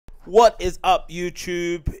What is up,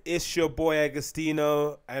 YouTube? It's your boy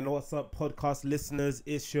Agostinho, and what's up, podcast listeners?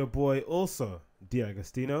 It's your boy also, the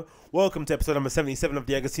Agostinho. Welcome to episode number 77 of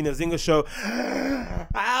the Agostinho Zinga show.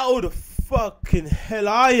 How the fucking hell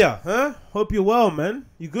are ya? Huh? Hope you're well, man.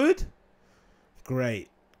 You good? Great.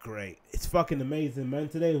 It's fucking amazing, man.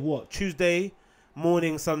 Today is what? Tuesday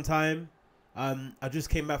morning sometime. I just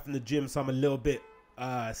came back from the gym, so I'm a little bit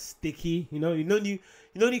sticky. You know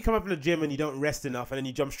when you come up from the gym and you don't rest enough, and then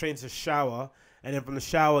you jump straight into the shower, and then from the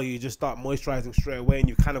shower you just start moisturizing straight away, and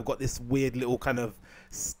you kind of got this weird little kind of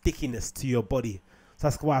stickiness to your body. So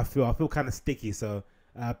that's why I feel kind of sticky. So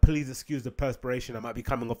please excuse the perspiration that might be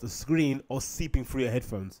coming off the screen or seeping through your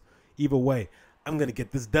headphones. Either way, I'm gonna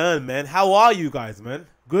get this done, man. How are you guys, man?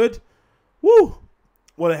 Good? Woo!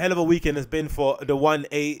 What a hell of a weekend has been for the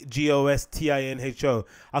 1-8-GOSTINHO.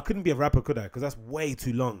 I couldn't be a rapper, could I? Because that's way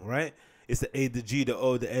too long, right? It's the A, the G, the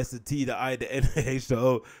O, the S, the T, the I, the N, the H, the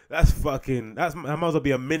O. That might as well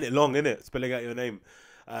be a minute long, innit? Spelling out your name.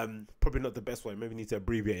 Probably not the best way. Maybe need to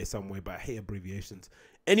abbreviate it some way, but I hate abbreviations.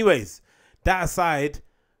 Anyways, that aside,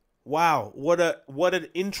 wow, what an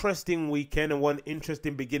interesting weekend and one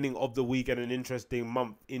interesting beginning of the week and an interesting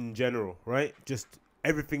month in general, right? Just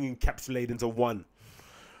everything encapsulated into one.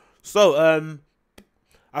 So,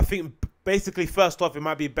 I think basically first off, it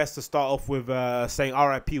might be best to start off with saying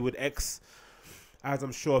RIP with X, as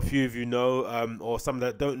I'm sure a few of you know, or some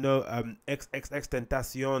that don't know.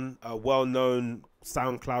 XXXTENTACION, a well-known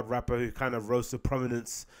SoundCloud rapper who kind of rose to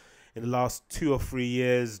prominence in the last 2 or 3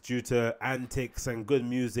 years due to antics and good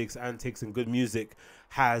music,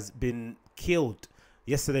 has been killed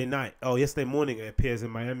yesterday morning. It appears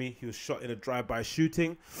in Miami. He was shot in a drive-by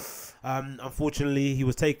shooting. Unfortunately, he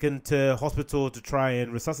was taken to hospital to try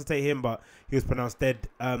and resuscitate him, but he was pronounced dead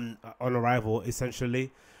on arrival,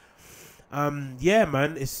 essentially. Yeah,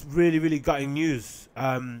 man, it's really, really gutting news.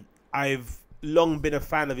 I've long been a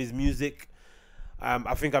fan of his music.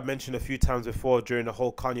 I think I've mentioned a few times before during the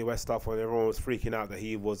whole Kanye West stuff when everyone was freaking out that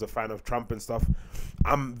he was a fan of Trump and stuff.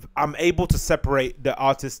 I'm able to separate the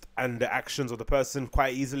artist and the actions of the person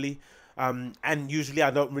quite easily. And usually I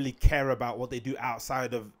don't really care about what they do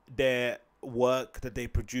outside of their work that they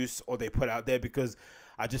produce or they put out there, because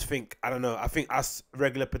I just think, I don't know, I think us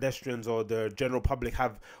regular pedestrians or the general public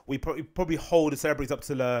we probably hold the celebrities up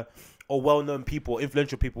to or well-known people,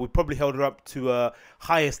 influential people, we probably held it up to a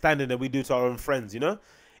higher standard than we do to our own friends, you know?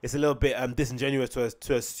 It's a little bit disingenuous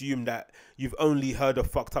to assume that you've only heard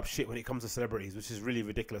of fucked up shit when it comes to celebrities, which is really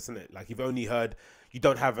ridiculous, isn't it? Like, you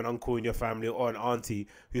don't have an uncle in your family or an auntie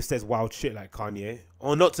who says wild shit like Kanye,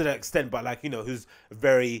 or not to that extent, but like, you know, who's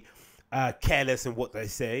very careless in what they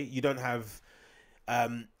say. You don't have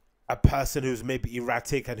a person who's maybe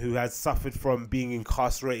erratic and who has suffered from being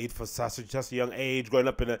incarcerated for such a young age, growing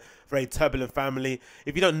up in a very turbulent family.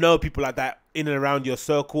 If you don't know people like that in and around your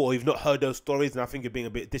circle, or you've not heard those stories, then I think you're being a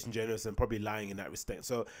bit disingenuous and probably lying in that respect.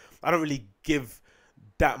 So I don't really give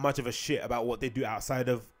that much of a shit about what they do outside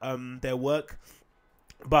of their work.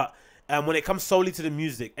 But when it comes solely to the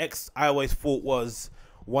music, X, I always thought, was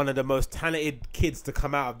one of the most talented kids to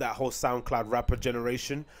come out of that whole SoundCloud rapper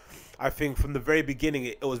generation. I think from the very beginning,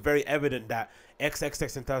 it was very evident that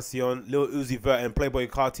XXXTENTACION, Lil Uzi Vert, and Playboi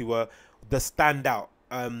Carti were the standout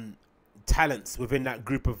talents within that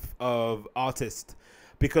group of artists,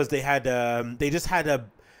 because they just had a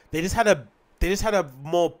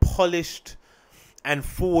more polished and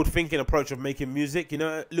forward-thinking approach of making music. You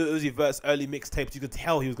know, Lil Uzi Vert's early mixtapes, you could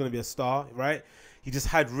tell he was going to be a star, right? He just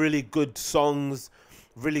had really good songs,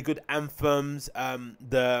 really good anthems.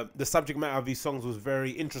 The subject matter of these songs was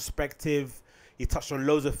very introspective. He touched on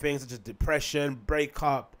loads of things such as depression,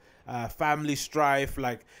 breakup, family strife.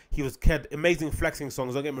 Like, he had amazing flexing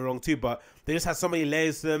songs, don't get me wrong too, but they just had so many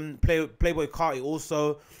layers to them. Playboi Carti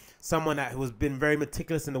also, someone that has been very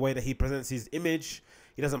meticulous in the way that he presents his image.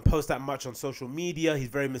 He doesn't post that much on social media. He's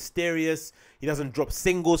very mysterious. He doesn't drop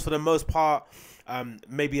singles for the most part.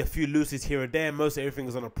 Maybe a few loosies here and there. Most everything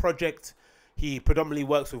is on a project. He predominantly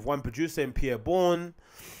works with one producer in Pierre Bourne.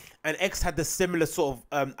 And X had the similar sort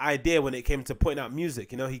of idea when it came to putting out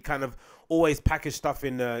music. You know, he kind of always packaged stuff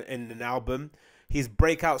in an album. His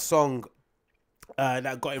breakout song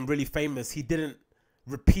that got him really famous, he didn't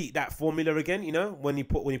repeat that formula again. You know, when he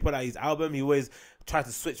put out his album, he always tried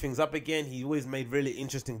to switch things up again. He always made really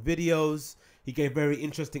interesting videos. He gave very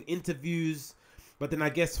interesting interviews. But then I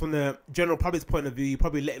guess from the general public's point of view, he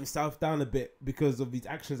probably let himself down a bit because of his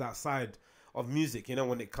actions outside of music, you know,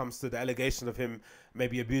 when it comes to the allegation of him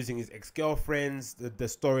maybe abusing his ex-girlfriends, the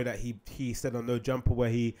story that he said on No Jumper where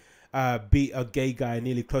he beat a gay guy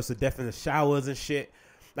nearly close to death in the showers and shit.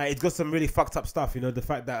 Like, it's got some really fucked up stuff, you know. The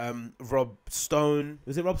fact that Rob Stone,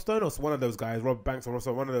 was it Rob Stone or one of those guys, Rob Banks or Rob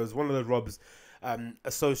Stone, one of those Rob's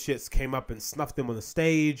associates came up and snuffed him on the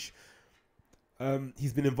stage.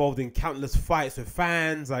 He's been involved in countless fights with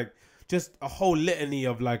fans, like just a whole litany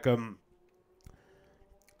of like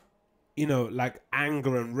you know, like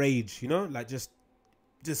anger and rage, you know, like just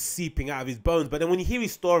seeping out of his bones. But then when you hear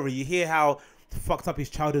his story, you hear how fucked up his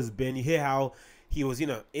childhood has been. You hear how he was, you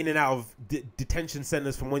know, in and out of detention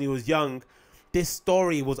centers from when he was young. This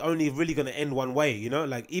story was only really going to end one way, you know,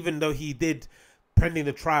 like even though he did, pending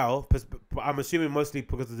the trial, I'm assuming mostly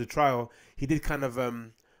because of the trial, he did kind of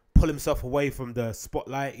pull himself away from the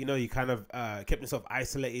spotlight. You know, he kind of kept himself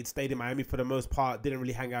isolated, stayed in Miami for the most part, didn't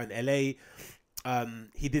really hang out in LA.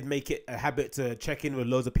 He did make it a habit to check in with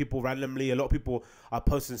loads of people randomly. A lot of people are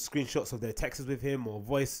posting screenshots of their texts with him, or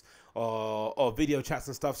voice or video chats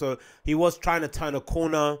and stuff. So he was trying to turn a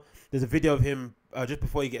corner. There's a video of him just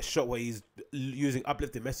before he gets shot where he's using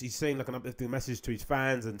uplifting message. He's saying like an uplifting message to his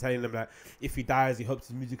fans and telling them that if he dies, he hopes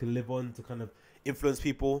his music can live on to kind of influence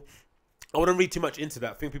people. I wouldn't read too much into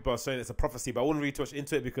that. I think people are saying it's a prophecy, but I wouldn't read too much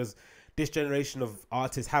into it because this generation of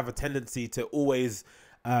artists have a tendency to always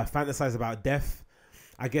fantasize about death.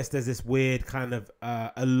 I guess there's this weird kind of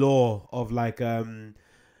allure of like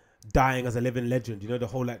dying as a living legend. You know, the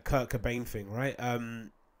whole like Kurt Cobain thing, right?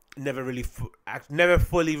 Never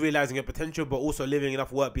fully realizing your potential, but also leaving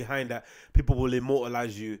enough work behind that people will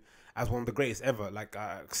immortalize you as one of the greatest ever. Like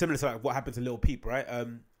similar to like what happened to Lil Peep, right?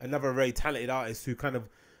 Another very talented artist who kind of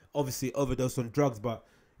obviously overdosed on drugs, but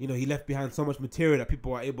you know, he left behind so much material that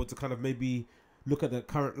people are able to kind of maybe look at the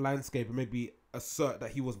current landscape and maybe assert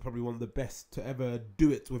that he was probably one of the best to ever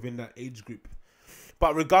do it within that age group.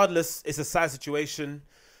 But regardless, it's a sad situation.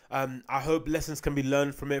 I hope lessons can be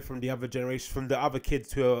learned from it, from the other generation, from the other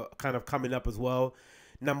kids who are kind of coming up as well.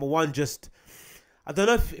 Number one, just, I don't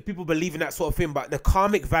know if people believe in that sort of thing, but the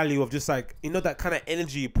karmic value of just like, you know, that kind of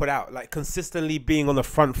energy you put out, like consistently being on the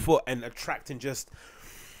front foot and attracting just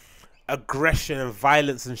aggression and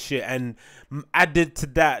violence and shit. And added to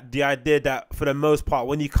that, the idea that for the most part,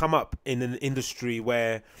 when you come up in an industry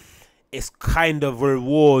where it's kind of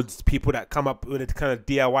rewards people that come up with a kind of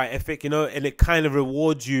DIY ethic, you know, and it kind of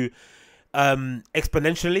rewards you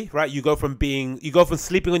exponentially, right? You go from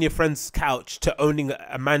sleeping on your friend's couch to owning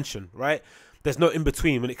a mansion, right? There's no in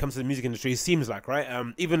between when it comes to the music industry. It seems like, right?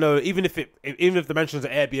 Even if the mansion's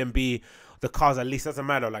an Airbnb, the cars at least, doesn't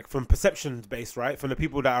matter. Like from perception based, right? From the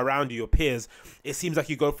people that are around you, your peers, it seems like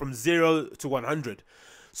you go from 0 to 100.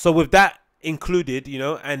 So with that included, you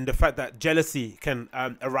know, and the fact that jealousy can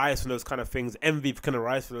arise from those kind of things, envy can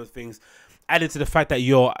arise from those things, added to the fact that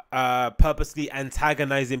you're purposely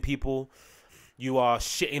antagonizing people, you are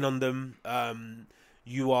shitting on them,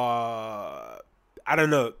 you are, I don't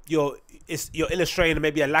know, you're illustrating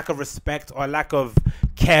maybe a lack of respect or a lack of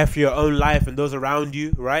care for your own life and those around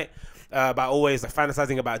you, right? By always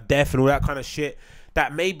fantasizing about death and all that kind of shit.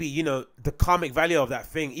 That maybe, you know, the karmic value of that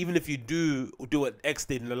thing, even if you do what X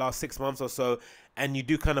did in the last 6 months or so, and you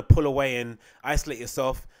do kind of pull away and isolate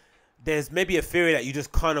yourself, there's maybe a theory that you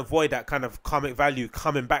just can't avoid that kind of karmic value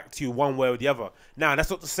coming back to you one way or the other. Now, that's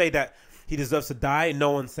not to say that he deserves to die.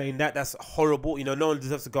 No one's saying that. That's horrible. You know, no one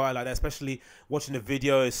deserves to go out like that, especially watching the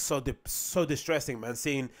video is so distressing, man.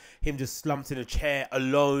 Seeing him just slumped in a chair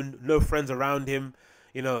alone, no friends around him,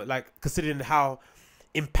 you know, like considering how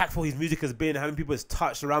impactful his music has been, how many people it's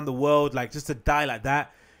touched around the world, like just to die like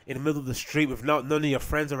that in the middle of the street with none of your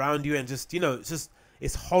friends around you, and just, you know,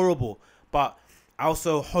 it's horrible. But I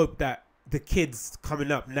also hope that the kids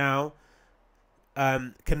coming up now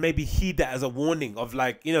can maybe heed that as a warning of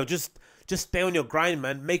like, you know, just stay on your grind,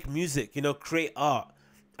 man. Make music, you know, create art,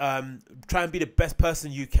 try and be the best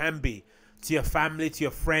person you can be to your family, to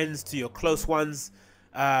your friends, to your close ones,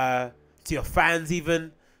 to your fans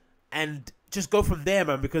even, and just go from there,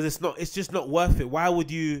 man, because it's just not worth it. Why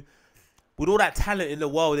would you, with all that talent in the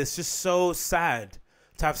world, it's just so sad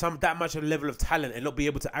to have that much of a level of talent and not be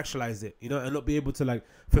able to actualize it, you know, and not be able to like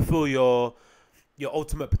fulfill your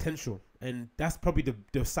ultimate potential. And that's probably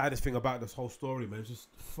the saddest thing about this whole story, man. It's just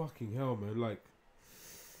fucking hell, man. Like,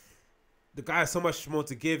 the guy has so much more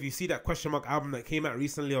to give. You see that Question Mark album that came out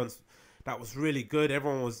recently that was really good.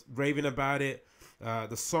 Everyone was raving about it. The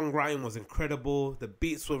songwriting was incredible. The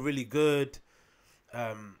beats were really good.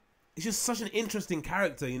 He's just such an interesting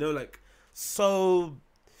character, you know, like so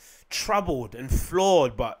troubled and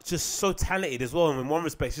flawed, but just so talented as well. And in one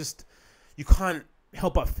respect, just you can't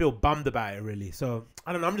help but feel bummed about it, really. So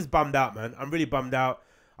I don't know. I'm just bummed out, man. I'm really bummed out.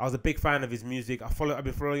 I was a big fan of his music. I've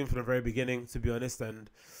been following him from the very beginning, to be honest, and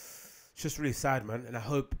it's just really sad, man. And I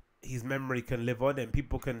hope his memory can live on and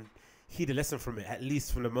people can heed a lesson from it, at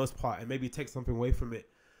least for the most part, and maybe take something away from it.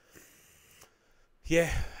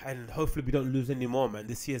 Yeah, and hopefully we don't lose any more, man.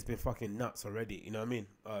 This year's been fucking nuts already, you know what I mean?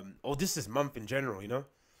 Or this month in general, you know?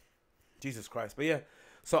 Jesus Christ. But yeah,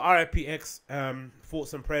 so RIPX,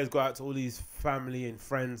 thoughts and prayers go out to all these family and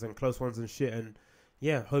friends and close ones and shit, and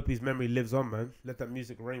yeah, hope his memory lives on, man. Let that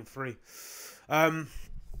music reign free. What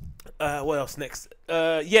else next?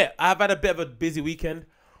 Yeah, I've had a bit of a busy weekend.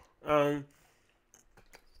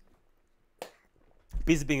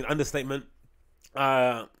 Busy being an understatement.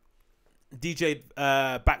 DJ'd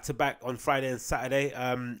back to back on Friday and Saturday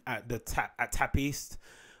at the Tap East,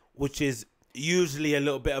 which is usually a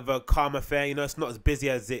little bit of a calm affair. You know, it's not as busy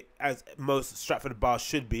as most Stratford bars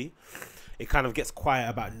should be. It kind of gets quiet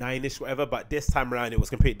about 9ish, whatever. But this time around, it was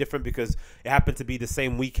completely different because it happened to be the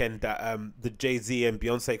same weekend that the Jay-Z and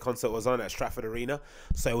Beyonce concert was on at Stratford Arena.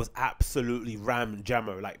 So it was absolutely ram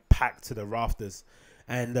jammer, like packed to the rafters.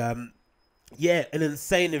 And yeah, an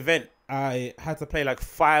insane event. I had to play like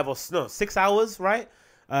 6 hours, right?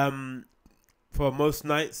 For most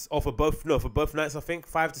nights, or for both nights, I think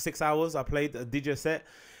 5 to 6 hours. I played a DJ set,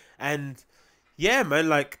 and yeah, man,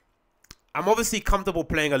 like I'm obviously comfortable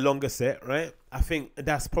playing a longer set, right? I think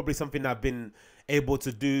that's probably something I've been able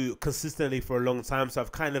to do consistently for a long time, so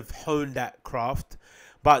I've kind of honed that craft.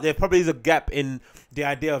 But there probably is a gap in the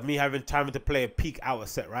idea of me having time to play a peak hour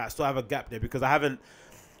set, right? I still have a gap there because I haven't.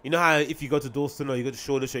 You know how if you go to Dalston or you go to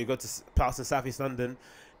Shoreditch or you go to parts in South East London,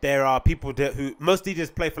 there are people there who, most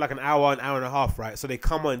DJs play for like an hour and a half, right? So they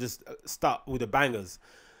come on and just start with the bangers.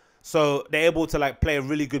 So they're able to like play a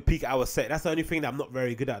really good peak hour set. That's the only thing that I'm not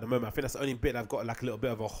very good at the moment. I think that's the only bit I've got like a little bit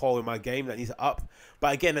of a hole in my game that needs to up.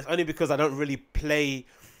 But again, that's only because I don't really play.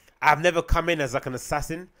 I've never come in as like an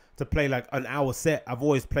assassin to play like an hour set. I've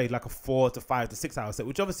always played like a 4 to 5 to 6 hour set,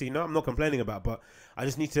 which obviously, you know, I'm not complaining about, but I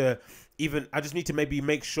just need to maybe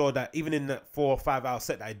make sure that even in the 4 or 5 hour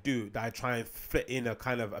set that I try and fit in a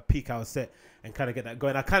kind of a peak hour set and kind of get that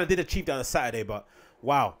going. I kind of did achieve that on a Saturday, but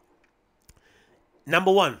wow.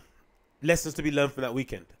 Number one, lessons to be learned from that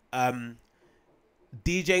weekend.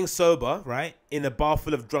 DJing sober, right, in a bar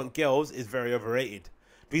full of drunk girls is very overrated.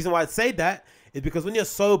 The reason why I'd say that is because when you're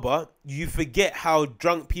sober, you forget how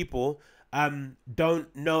drunk people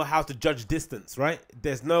don't know how to judge distance, right?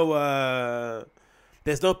 There's no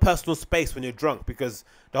personal space when you're drunk because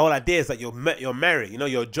the whole idea is that you're merry, you know,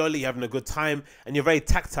 you're jolly, having a good time, and you're very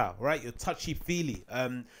tactile, right? You're touchy-feely.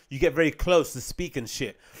 You get very close to speak and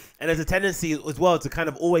shit. And there's a tendency as well to kind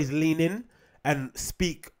of always lean in and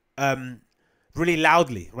speak really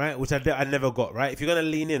loudly, right? Which I never got, right? If you're going to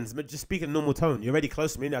lean in, just speak in a normal tone. You're already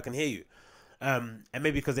close to me, I can hear you. And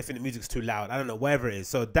maybe because they think the music's too loud. I don't know, wherever it is.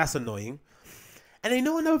 So that's annoying. And you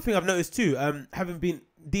know another thing I've noticed too, having been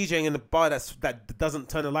DJing in a bar that doesn't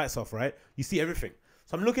turn the lights off, right? You see everything.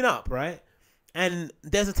 So I'm looking up, right? And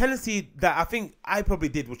there's a tendency that I think I probably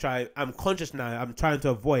did, which I'm conscious now, I'm trying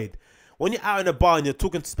to avoid. When you're out in a bar and you're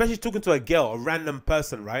talking, especially talking to a girl, a random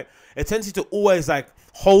person, right? It tends you to always like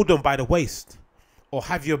hold them by the waist. Or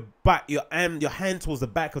have your hand towards the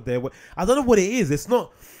back of their. I don't know what it is. It's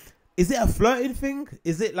not. Is it a flirting thing?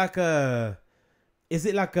 Is it like a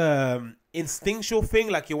instinctual thing?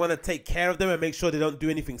 Like you want to take care of them and make sure they don't do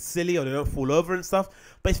anything silly or they don't fall over and stuff.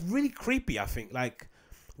 But it's really creepy. I think. Like,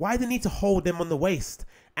 why do they need to hold them on the waist?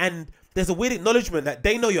 And there's a weird acknowledgement that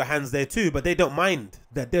they know your hand's there too, but they don't mind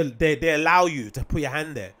that they allow you to put your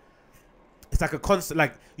hand there. It's like a constant.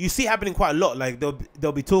 Like you see it happening quite a lot. Like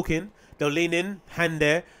they'll be talking. They'll lean in, hand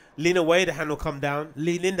there, lean away, the hand will come down,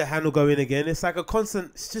 lean in, the hand will go in again. It's like a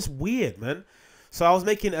constant, it's just weird, man. So I was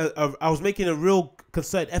making a real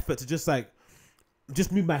concerted effort to just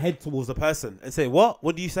move my head towards the person and say,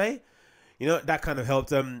 what do you say? You know, that kind of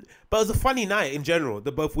helped. But it was a funny night in general,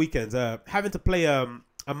 both weekends. Having to play a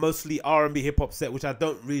mostly R&B hip hop set, which I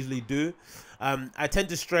don't usually do. I tend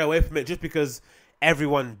to stray away from it just because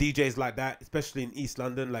everyone DJs like that, especially in East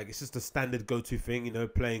London. Like, it's just a standard go-to thing, you know,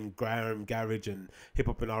 playing grime, garage, and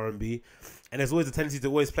hip-hop and R&B. And there's always a tendency to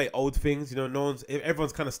always play old things, you know.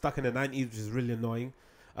 Everyone's kind of stuck in the 90s, which is really annoying.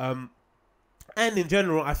 And in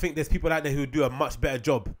general, I think there's people out there who do a much better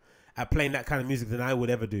job at playing that kind of music than I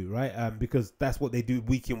would ever do, right? Because that's what they do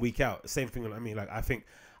week in, week out. Same thing, I mean, like, I think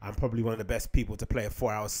I'm probably one of the best people to play a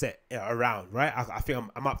 4-hour set around, right? I think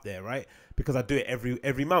I'm up there, right? Because I do it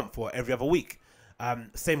every month or every other week.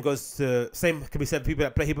 Same can be said for people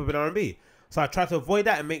that play hip hop and R&B. So I try to avoid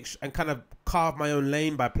that and kind of carve my own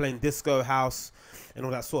lane by playing disco, house, and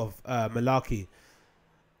all that sort of malarkey.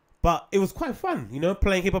 But it was quite fun, you know,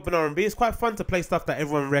 playing hip hop and R&B. It's quite fun to play stuff that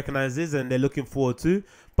everyone recognizes and they're looking forward to.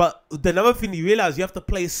 But the another thing you realize, you have to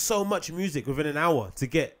play so much music within an hour to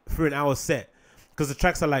get through an hour set. because the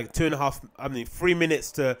tracks are like 3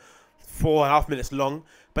 minutes to 4.5 minutes long.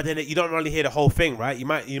 But then you don't really hear the whole thing, right? You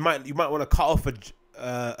might want to cut off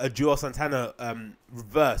a Joel Santana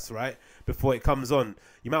verse, right, before it comes on.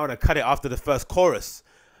 You might want to cut it after the first chorus,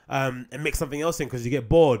 and mix something else in because you get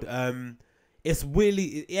bored. It's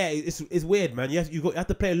really, it's weird, man. You have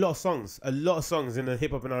to play a lot of songs in a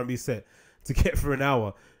hip hop and R&B set to get through an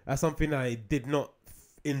hour. That's something I did not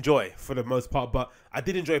enjoy for the most part, but I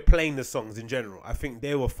did enjoy playing the songs in general. I think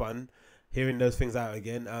they were fun, hearing those things out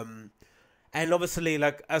again. And obviously,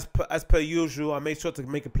 like as per usual, I made sure to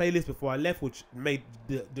make a playlist before I left, which made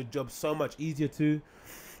the job so much easier too.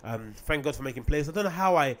 Thank God for making playlists. I don't know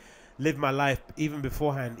how I lived my life even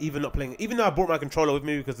beforehand, even not playing. Even though I brought my controller with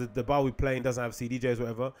me because the bar we playing doesn't have CDJs or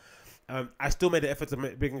whatever, I still made the effort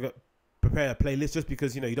to prepare a playlist just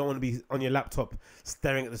because, you know, you don't want to be on your laptop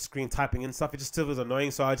staring at the screen typing in stuff. It just still was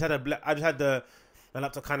annoying. So I just had my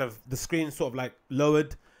laptop kind of, the screen sort of like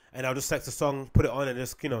lowered, and I'll just select a song, put it on, and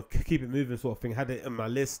just, you know, keep it moving sort of thing. Had it in my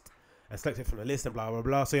list and select it from the list and blah, blah,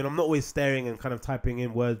 blah. So, you know, I'm not always staring and kind of typing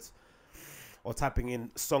in words or typing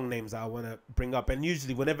in song names that I want to bring up. And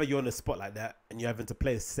usually whenever you're on a spot like that and you're having to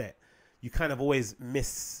play a set, you kind of always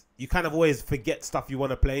forget stuff you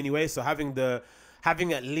want to play anyway. So having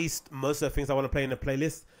at least most of the things I want to play in the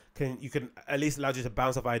playlist, you can at least allow you to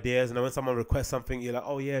bounce off ideas. And then when someone requests something, you're like,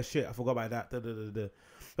 oh yeah, shit, I forgot about that. Da, da, da, da.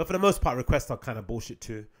 But for the most part, requests are kind of bullshit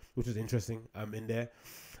too, which was interesting in there.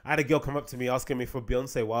 I had a girl come up to me asking me for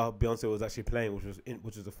Beyonce while Beyonce was actually playing,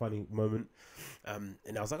 which was a funny moment.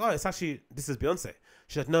 And I was like, oh, this is Beyonce.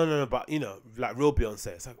 She said, no, but, you know, like real Beyonce.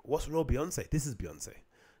 It's like, what's real Beyonce? This is Beyonce.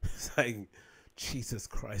 It's like, Jesus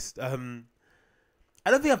Christ. I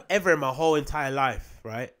don't think I've ever in my whole entire life,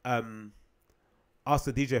 right, asked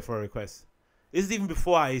a DJ for a request. This is even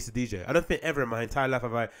before I used to DJ. I don't think ever in my entire life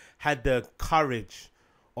have I had the courage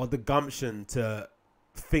or the gumption to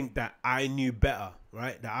think that I knew better,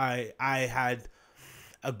 right? That I had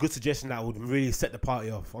a good suggestion that would really set the party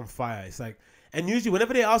off on fire. It's like, and usually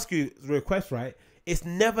whenever they ask you the request, right, it's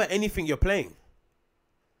never anything you're playing.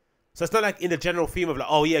 So it's not like in the general theme of like,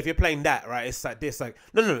 oh yeah, if you're playing that, right, it's like this. Like,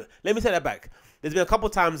 no. Let me take that back. There's been a couple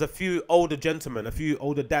times a few older dads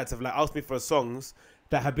have like asked me for songs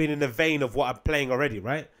that have been in the vein of what I'm playing already,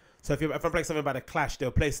 right? So if I'm playing something by The Clash,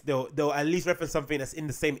 they'll at least reference something that's in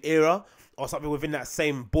the same era or something within that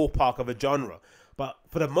same ballpark of a genre. But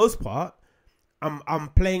for the most part, I'm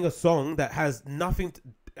playing a song that has nothing.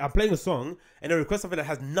 I'm playing a song and they request something that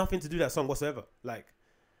has nothing to do with that song whatsoever. Like,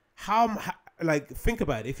 like think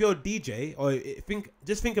about it. If you're a DJ, or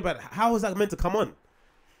just think about how is that meant to come on?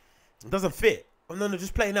 It doesn't fit. Oh no,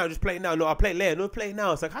 just play it now. Just play it now. No, I'll play it later. No, play it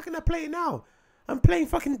now. It's like, how can I play it now? I'm playing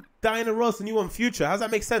fucking Diana Ross and you want Future. How does that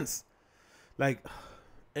make sense? Like,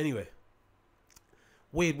 anyway,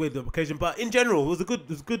 weird occasion, but in general, it was a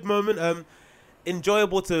good moment.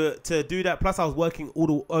 Enjoyable to do that. Plus, I was working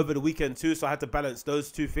over the weekend too, so I had to balance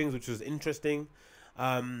those two things, which was interesting.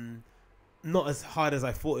 Not as hard as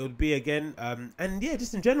I thought it would be again. And yeah,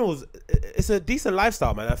 just in general, it's a decent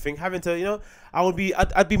lifestyle, man. I think having to, you know,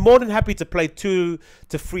 I'd be more than happy to play 2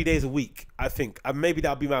 to 3 days a week. I think maybe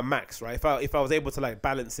that'll be my max, right? If I was able to like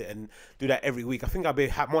balance it and do that every week, I think I'd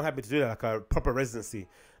be more happy to do that, like a proper residency,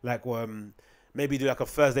 like maybe do like a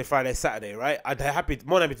Thursday, Friday, Saturday, right? More than happy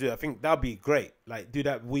to do that. I think that'd be great. Like do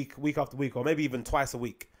that week after week, or maybe even twice a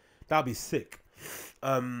week. That'd be sick.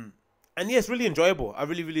 And yeah, it's really enjoyable. I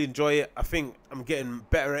really, really enjoy it. I think I'm getting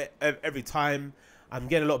better at every time. I'm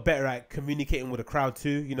getting a lot better at communicating with the crowd too,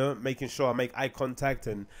 you know, making sure I make eye contact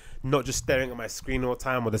and not just staring at my screen all the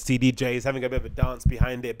time, or the CDJs, having a bit of a dance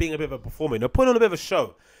behind it, being a bit of a performer, you know, putting on a bit of a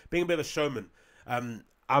show, being a bit of a showman.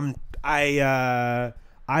 I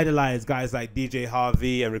idolize guys like DJ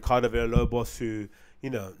Harvey and Ricardo Villalobos who, you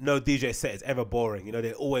know, no DJ set is ever boring. You know,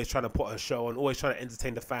 they're always trying to put a show on, always trying to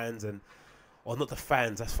entertain the fans or not the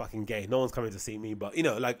fans, that's fucking gay. No one's coming to see me, but, you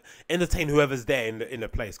know, like, entertain whoever's there in the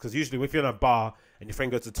place. Because usually if you're in a bar and your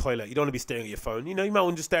friend goes to the toilet, you don't want to be staring at your phone. You know, you might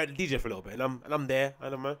want to just stare at the DJ for a little bit. And I'm there.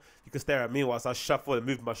 I don't know. You can stare at me whilst I shuffle and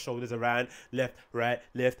move my shoulders around. Left, right,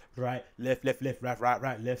 left, right, left,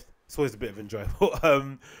 right, left. It's always a bit of enjoyable.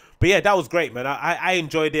 But yeah, that was great, man. I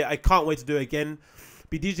enjoyed it. I can't wait to do it again.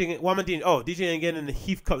 Be DJing. What am I doing? Oh, DJing again in the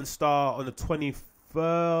Heathcote and Star on the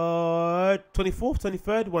 24th,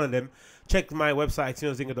 23rd, one of them. Check my website,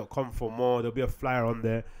 agostinhozinga.com, for more. There'll be a flyer on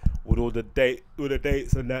there with all the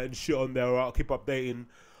dates and that and shit on there. I'll keep updating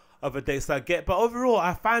other dates I get. But overall,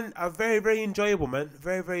 I found a very, very enjoyable, man.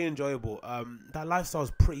 Very, very enjoyable. That lifestyle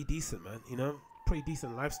is pretty decent, man. You know, pretty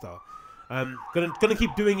decent lifestyle. Gonna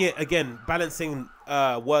keep doing it again, balancing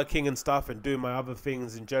working and stuff and doing my other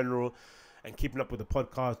things in general. and keeping up with the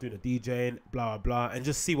podcast, doing the DJing, blah, blah, blah, and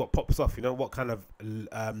just see what pops off, you know, what kind of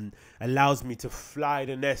allows me to fly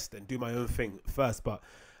the nest and do my own thing first. But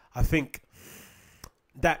I think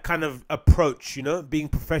that kind of approach, you know, being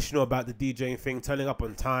professional about the DJing thing, turning up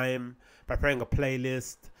on time, preparing a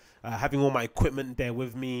playlist, having all my equipment there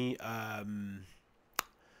with me,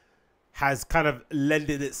 has kind of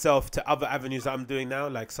lended itself to other avenues that I'm doing now,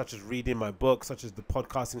 like such as reading my book, such as the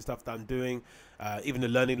podcasting stuff that I'm doing, even the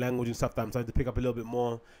learning language and stuff that I'm starting to pick up a little bit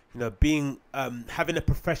more. You know, being having a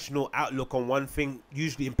professional outlook on one thing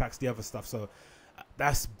usually impacts the other stuff. So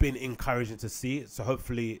that's been encouraging to see. So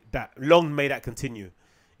hopefully that long may that continue,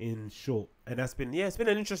 in short. And that's been, yeah, it's been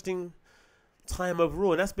an interesting time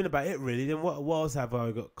overall. And that's been about it really. Then what else have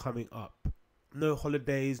I got coming up? No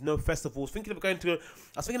holidays, no festivals. I was thinking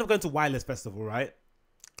of going to Wireless Festival, right?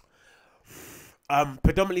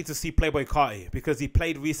 Predominantly to see Playboi Carti, because he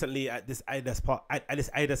played recently at this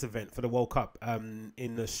Adidas event for the World Cup.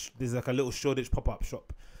 There's like a little Shoreditch pop-up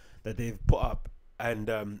shop that they've put up, and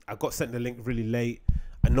I got sent the link really late.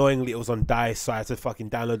 Annoyingly, it was on Dice, so I had to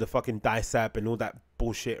fucking download the fucking Dice app and all that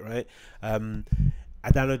bullshit, right? I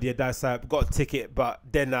downloaded the Dice app, got a ticket, but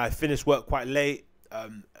then I finished work quite late.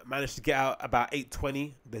 Managed to get out about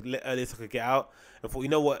 8:20, the earliest I could get out, and thought, you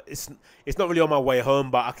know what, it's not really on my way home,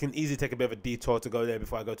 but I can easily take a bit of a detour to go there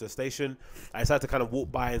before I go to the station. I decided to kind of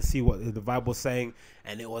walk by and see what the vibe was saying,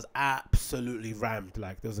 and it was absolutely rammed.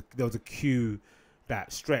 Like there was a queue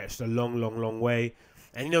that stretched a long way.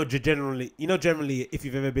 And generally if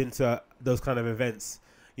you've ever been to those kind of events,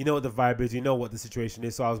 you know what the vibe is, you know what the situation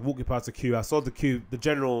is. So I was walking past the queue. I saw the queue, the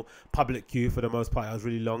general public queue for the most part. It was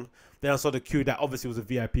really long. Then I saw the queue that obviously was a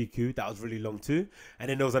VIP queue. That was really long too. And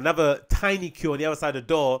then there was another tiny queue on the other side of the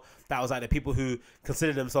door that was like the people who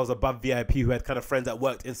considered themselves above VIP, who had kind of friends that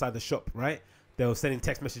worked inside the shop, right? They were sending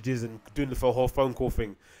text messages and doing the whole phone call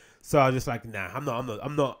thing. So I was just like, nah, I'm not.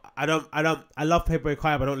 I love Playboi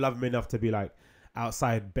Carti, but I don't love him enough to be like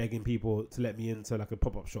outside begging people to let me into like a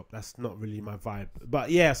pop-up shop. That's not really my vibe.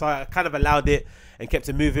 But yeah, so I kind of allowed it and kept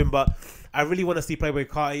it moving. But I really want to see Playboi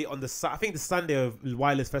Carti on I think the Sunday of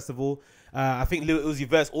Wireless Festival. I think Lil Uzi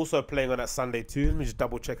Vert's also playing on that Sunday too. Let me just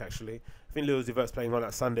double check actually. I think Lil Uzi Vert's playing on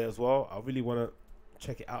that Sunday as well. I really want to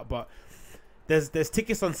check it out. But there's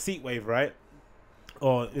tickets on Seatwave, right?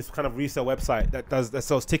 Or this kind of resale website that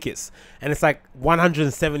sells tickets, and it's like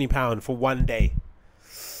 £170 for one day.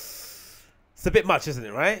 It's a bit much, isn't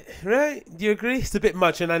it? Right? Do you agree? It's a bit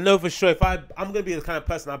much, and I know for sure if I'm gonna be the kind of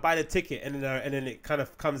person, I buy the ticket, and then it kind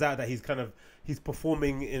of comes out that he's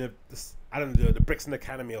performing in I don't know, the Brixton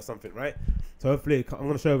Academy or something, right? So hopefully I'm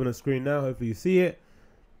gonna show it on the screen now. Hopefully you see it.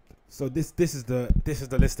 So this is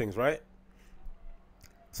the listings, right?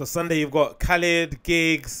 So Sunday you've got Khalid,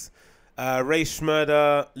 Giggs, Ray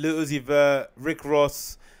Schmurder, Lil Uzi Vert, Rick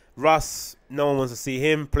Ross, Russ. No one wants to see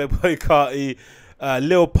him. Playboi Carti,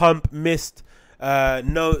 Lil Pump, Mist,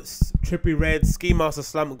 Notes, Trippie Redd, Ski Master,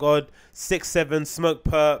 Slump God, 6-7, Smoke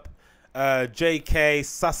Perp, JK,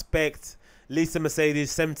 Suspect, Lisa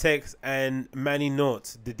Mercedes, Semtex, and Manny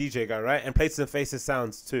Naught, the DJ guy, right? And Places and Faces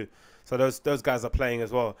Sounds too. So those guys are playing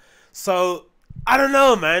as well. So I don't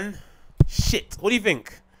know, man. Shit. What do you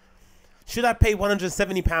think? Should I pay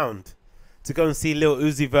 £170 to go and see Lil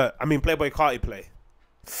Uzi Vert? I mean, Playboi Carti play.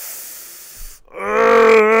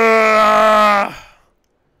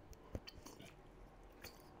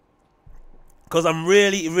 Because I'm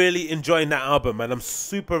really enjoying that album, man. I'm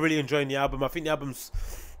really enjoying the album. I think the album's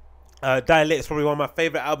Dilate is probably one of my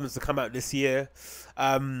favorite albums to come out this year.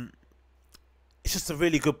 It's just a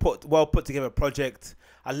really good, well put together project.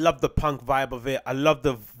 I love the punk vibe of it. I love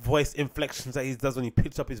the voice inflections that he does when he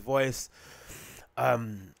picks up his voice.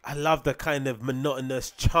 I love the kind of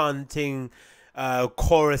monotonous chanting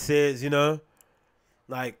choruses, you know,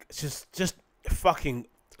 like it's just fucking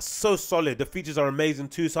so solid. The features are amazing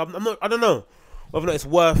too. So I don't know whether or not it's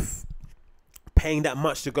worth paying that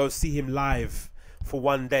much to go see him live for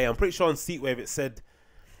one day. I'm pretty sure on Seatwave it said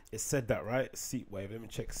that, right? Seatwave. Let me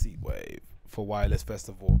check Seatwave for Wireless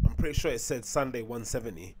Festival. I'm pretty sure it said Sunday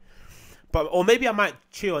 170. Or maybe I might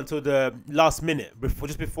chill until the last minute,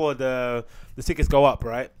 just before the tickets go up,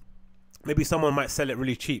 right? Maybe someone might sell it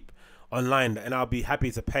really cheap online, and I'll be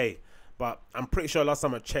happy to pay. But I'm pretty sure last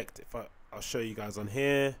time I checked, I'll show you guys on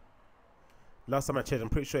here. Last time I checked, I'm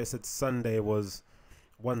pretty sure it said Sunday was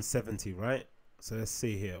 170, right? So let's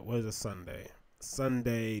see here. Where's the Sunday?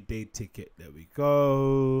 Sunday day ticket. There we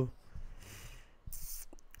go.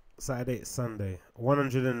 Saturday, Sunday.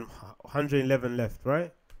 111 left,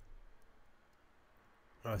 right?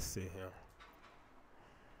 Let's see here.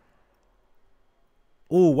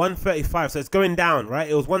 Oh, 135. So it's going down, right?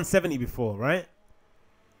 It was 170 before, right?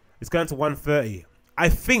 It's going to 130. I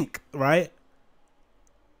think, right?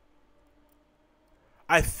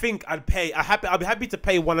 I think I'd pay. I'd be happy to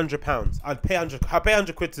pay £100. I'd pay 100. I'd pay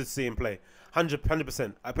 100 quid to see him play.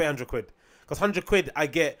 100%. I'd pay 100 quid. Because 100 quid, I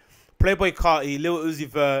get Playboy Carti, Lil Uzi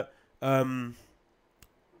Vert,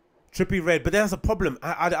 Trippie Redd. But there's a problem.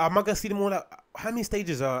 I'm not gonna see them all. How many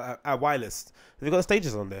stages are at Wireless? Have they got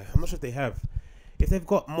stages on there? I'm not sure if they have. If they've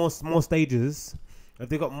got more stages, if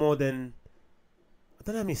they got more than, I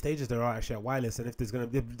don't know how many stages there are actually at Wireless, and if there's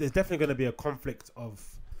definitely gonna be a conflict of,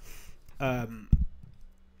 there's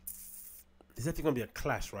definitely gonna be a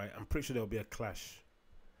clash, right? I'm pretty sure there'll be a clash.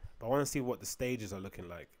 But I want to see what the stages are looking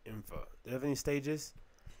like. Info. Do they have any stages?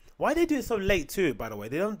 Why they do it so late too? By the way,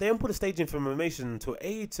 they don't put a stage information until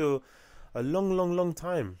a long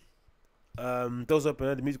time. Those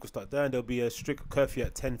open. The music will start there, and there'll be a strict curfew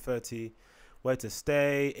at 10:30. Where to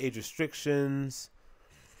stay? Age restrictions.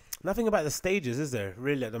 Nothing about the stages, is there?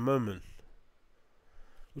 Really, at the moment,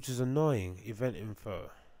 which is annoying. Event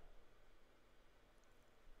info.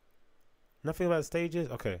 Nothing about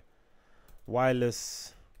stages. Okay.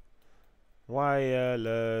 Wireless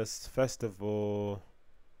Festival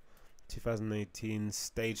 2018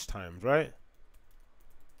 stage times, right?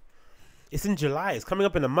 It's in July. It's coming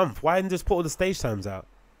up in a month. Why didn't they just put all the stage times out?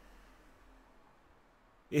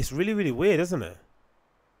 It's really, really weird, isn't it?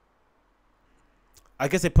 I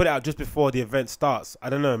guess they put it out just before the event starts. I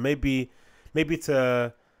don't know. Maybe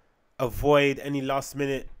to avoid any last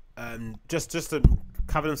minute, just to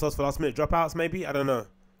cover themselves for last minute dropouts. Maybe, I don't know.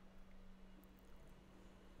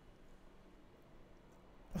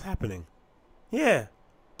 What's happening? Yeah.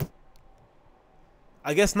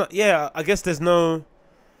 I guess not. Yeah. I guess there's no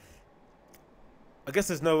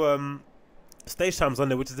stage times on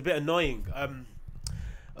there, which is a bit annoying.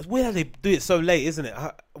 It's weird how they do it so late, isn't it?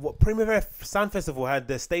 What Primavera Sound Festival had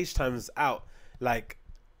their stage times out like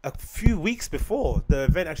a few weeks before the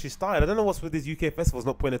event actually started. I don't know what's with these UK festivals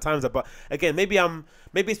not putting the times up, but again, maybe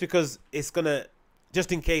it's because it's gonna,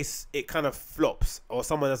 just in case it kind of flops or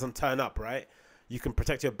someone doesn't turn up, right? You can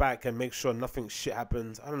protect your back and make sure nothing shit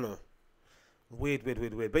happens. I don't know. Weird.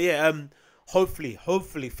 But yeah,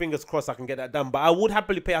 hopefully, fingers crossed I can get that done. But I would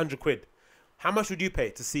happily pay 100 quid. How much would you pay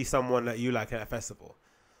to see someone that you like at a festival?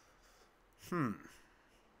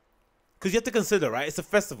 Because you have to consider, right? It's a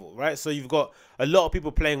festival, right? So you've got a lot of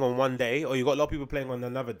people playing on one day, or you've got a lot of people playing on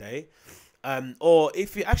another day. Or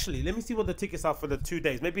if you actually, let me see what the tickets are for the 2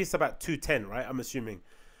 days. Maybe it's about 210, right? I'm assuming.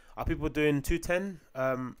 Are people doing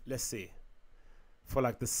 210? Let's see. For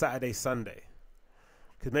like the Saturday, Sunday.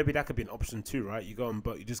 Because maybe that could be an option too, right? You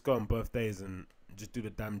just go on both days and just do the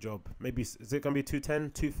damn job. Maybe, is it going to be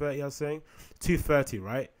 210, 230, I was saying? 230,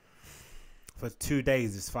 right? For 2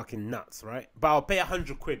 days is fucking nuts, right? But I'll pay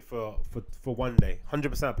 100 quid for 1 day.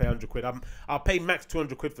 100% I'll pay 100 quid. I'll pay max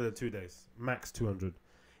 200 quid for the 2 days. Max 200.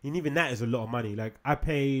 And even that is a lot of money. Like, I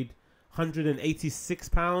paid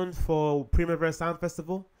 £186 for Primavera Sound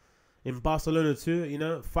Festival in Barcelona too, you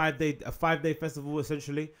know? A 5-day festival,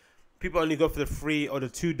 essentially. People only go for the 3 or the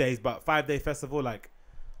 2 days, but 5-day festival, like,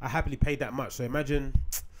 I happily paid that much. So imagine...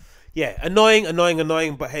 Yeah,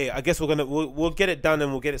 annoying, but hey, I guess we'll get it done and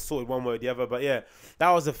we'll get it sorted one way or the other. But yeah, that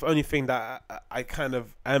was the only thing that I kind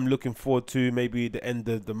of am looking forward to, maybe the end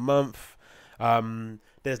of the month.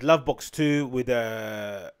 There's Lovebox 2 with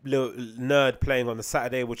a little nerd playing on the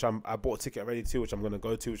Saturday, which I bought a ticket already to, which I'm going to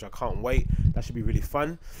go to, which I can't wait. That should be really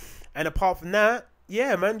fun. And apart from that,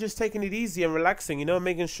 yeah, man, just taking it easy and relaxing, you know,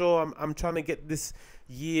 making sure I'm trying to get this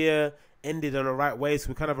year ended on the right way. So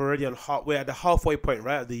we're kind of already we're at the halfway point,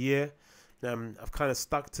 right, of the year. I've kind of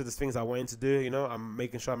stuck to the things I wanted to do, you know. I'm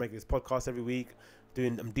making sure I make this podcast every week.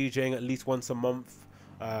 I'm DJing at least once a month,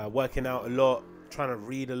 working out a lot, trying to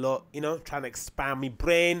read a lot, you know, trying to expand my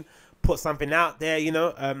brain, put something out there, you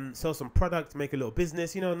know, sell some product, make a little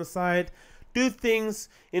business, you know, on the side, do things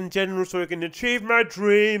in general so I can achieve my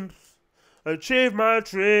dreams.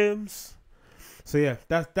 So yeah,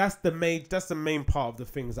 that's the main part of the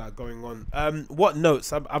things that are going on. What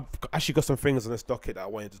notes? I've actually got some things on this docket that I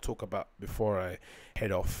wanted to talk about before I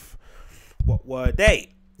head off. What were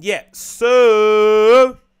they? Yeah.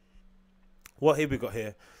 So what have we got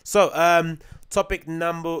here? So topic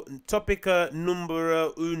number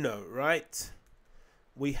uno, right?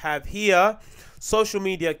 We have here social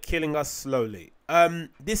media killing us slowly.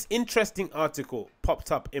 This interesting article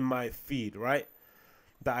popped up in my feed, right?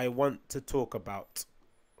 That I want to talk about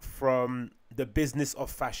from the Business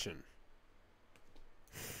of Fashion.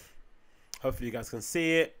 Hopefully you guys can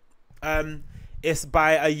see it. It's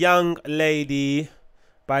by a young lady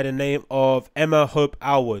by the name of Emma Hope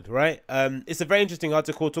Alwood, right? It's a very interesting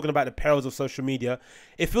article talking about the perils of social media.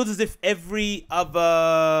 It feels as if every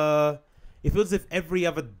other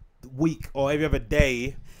week or every other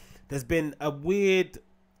day, there's been a weird.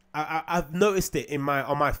 I've noticed it on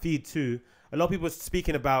my feed too. A lot of people are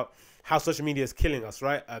speaking about how social media is killing us,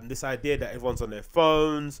 right? This idea that everyone's on their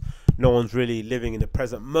phones, no one's really living in the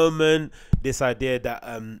present moment. This idea that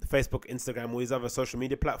Facebook, Instagram, all these other social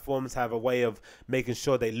media platforms have a way of making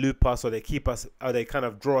sure they loop us, or they keep us, or they kind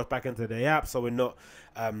of draw us back into their app, so we're not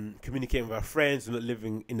communicating with our friends, we're not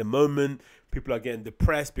living in the moment. People are getting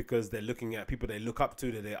depressed because they're looking at people they look up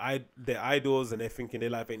to, that they're idols, and they're thinking their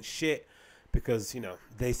life ain't shit because, you know,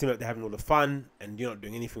 they seem like they're having all the fun and you're not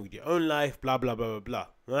doing anything with your own life, blah, blah, blah, blah,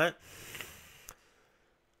 blah, right?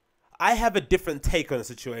 I have a different take on the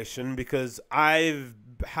situation because I've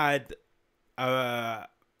had a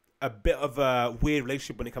bit of a weird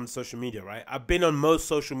relationship when it comes to social media, right? I've been on most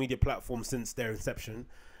social media platforms since their inception.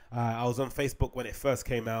 I was on Facebook when it first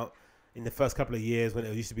came out, in the first couple of years, when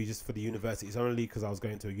it used to be just for the universities only, because I was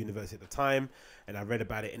going to a university at the time, and I read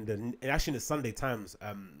about it actually in the Sunday Times,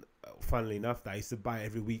 funnily enough, that I used to buy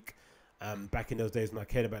every week back in those days when I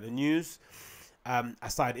cared about the news. I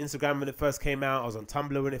started Instagram when it first came out. I was on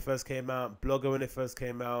Tumblr when it first came out, Blogger when it first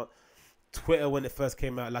came out, Twitter when it first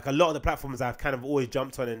came out. Like, a lot of the platforms I've kind of always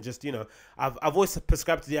jumped on, and just, you know, I've always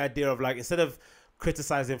prescribed to the idea of, like, instead of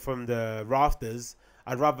criticizing from the rafters,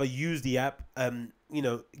 I'd rather use the app, you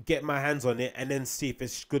know, get my hands on it and then see if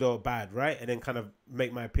it's good or bad, right? And then kind of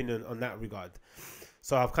make my opinion on that regard.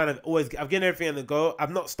 So I've given everything a go. I've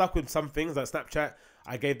not stuck with some things like Snapchat.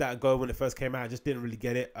 I gave that a go when it first came out. I just didn't really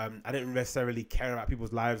get it. I didn't necessarily care about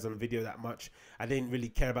people's lives on video that much. I didn't really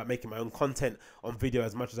care about making my own content on video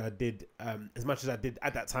as much as I did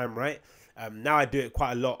at that time, right? Now I do it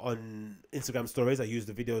quite a lot on Instagram stories. I use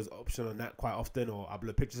the videos option on that quite often, or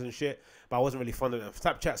upload pictures and shit. But I wasn't really fond of it on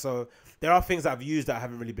Snapchat. So there are things that I've used that I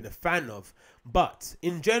haven't really been a fan of. But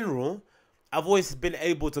in general, I've always been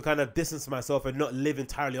able to kind of distance myself and not live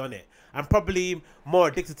entirely on it. I'm probably more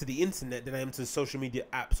addicted to the internet than I am to social media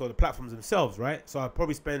apps or the platforms themselves, right? So I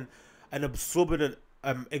probably spend an exorbitant,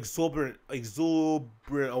 or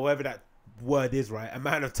whatever that word is, right,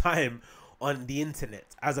 amount of time on the internet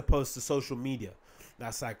as opposed to social media.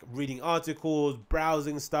 That's like reading articles,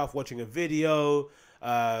 browsing stuff, watching a video,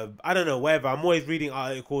 I don't know, whatever. I'm always reading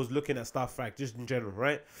articles, looking at stuff, like, just in general,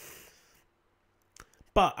 right?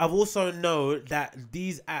 But I've also known that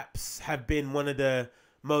these apps have been one of the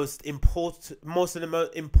most important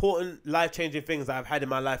life-changing things that I've had in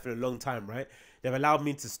my life in a long time, right? They've allowed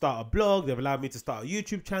me to start a blog. They've allowed me to start a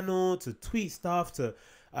YouTube channel, to tweet stuff, to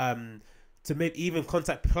maybe even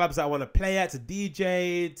contact clubs that I want to play at, to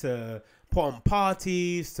DJ, to put on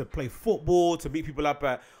parties, to play football, to meet people up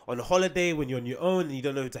on a holiday when you're on your own and you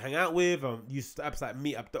don't know who to hang out with. Use apps like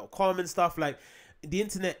meetup.com and stuff. Like, the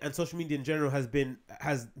internet and social media in general has been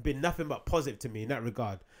nothing but positive to me in that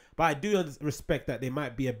regard. But I do respect that they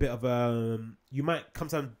might be a bit of you might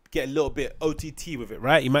sometimes get a little bit OTT with it,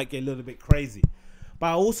 right? You might get a little bit crazy. But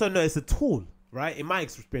I also know it's a tool, right? In my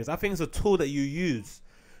experience, I think it's a tool that you use,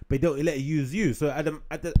 but don't let it use you. So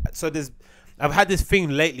I've had this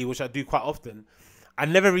thing lately, which I do quite often. I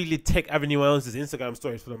never really check anyone else's Instagram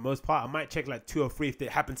stories for the most part. I might check like 2 or 3 if they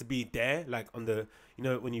happen to be there, like on the, you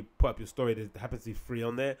know, when you put up your story, there happens to be 3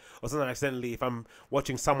 on there. Or something accidentally, if I'm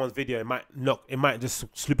watching someone's video, it might just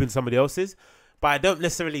slip into somebody else's. But I don't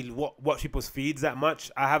necessarily watch people's feeds that much.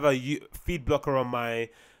 I have a feed blocker on my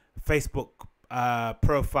Facebook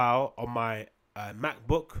profile on my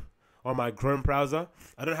MacBook, on my Chrome browser.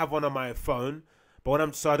 I don't have one on my phone. But I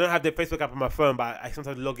don't have the Facebook app on my phone, but I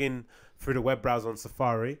sometimes log in through the web browser on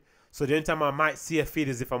Safari. So the only time I might see a feed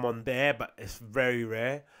is if I'm on there, but it's very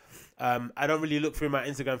rare. I don't really look through my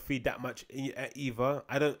Instagram feed that much either.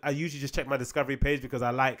 I usually just check my discovery page because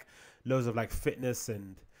I like loads of like fitness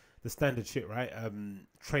and the standard shit, right?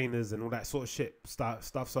 Trainers and all that sort of shit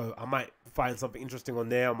stuff. So I might find something interesting on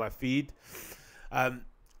there on my feed.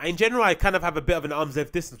 In general, I kind of have a bit of an arm's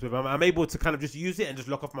length distance with them. I'm able to kind of just use it and just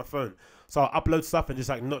lock off my phone. So I'll upload stuff and just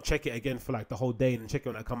like not check it again for like the whole day and check it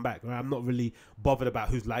when I come back. Right? I'm not really bothered about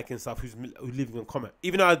who's liking stuff, who's leaving a comment.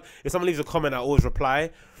 Even though if someone leaves a comment, I always reply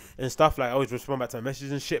and stuff. Like, I always respond back to my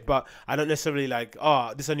messages and shit. But I don't necessarily like,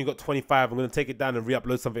 oh, this only got 25. I'm going to take it down and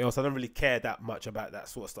re-upload something else. I don't really care that much about that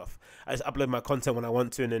sort of stuff. I just upload my content when I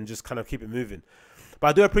want to and then just kind of keep it moving. But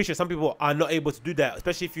I do appreciate some people are not able to do that,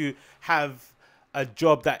 especially if you have a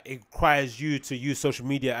job that requires you to use social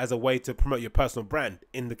media as a way to promote your personal brand.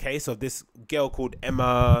 In the case of this girl called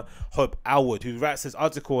Emma Hope Alwood, who writes this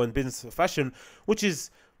article in Business of Fashion, which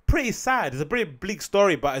is pretty sad. It's a pretty bleak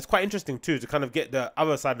story, but it's quite interesting too to kind of get the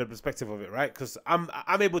other side of the perspective of it, right? Because I'm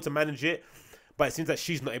able to manage it, but it seems like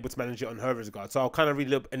she's not able to manage it on her regard. So I'll kind of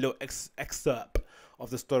read a little excerpt of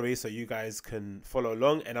the story so you guys can follow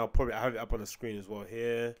along, and I'll have it up on the screen as well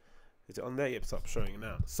here. Is it on there? Yep, stop showing it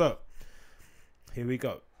now. So here we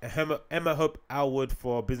go. Emma Hope Alwood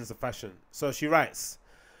for Business of Fashion. So she writes,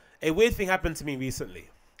 a weird thing happened to me recently.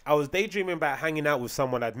 I was daydreaming about hanging out with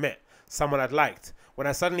someone I'd met, someone I'd liked, when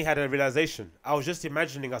I suddenly had a realization. I was just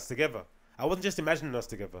imagining us together. I wasn't just imagining us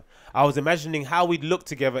together. I was imagining how we'd look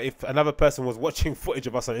together if another person was watching footage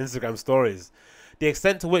of us on Instagram stories. The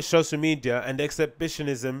extent to which social media and the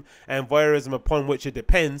exhibitionism and voyeurism upon which it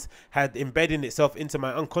depends had embedded itself into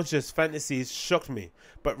my unconscious fantasies shocked me.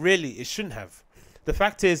 But really, it shouldn't have. The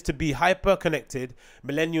fact is, to be hyper-connected,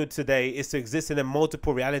 millennial today, is to exist in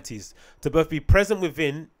multiple realities, to both be present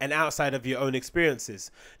within and outside of your own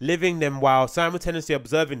experiences, living them while simultaneously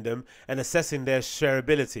observing them and assessing their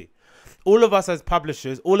shareability. All of us are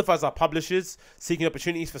publishers, seeking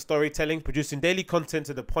opportunities for storytelling, producing daily content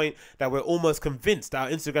to the point that we're almost convinced our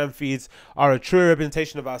Instagram feeds are a true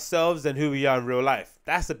representation of ourselves and who we are in real life.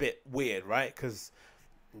 That's a bit weird, right? Because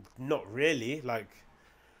not really, like,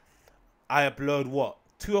 I upload what,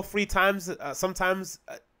 2 or 3 times, sometimes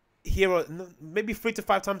here, or maybe 3 to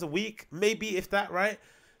 5 times a week, maybe if that, right?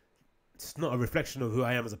 It's not a reflection of who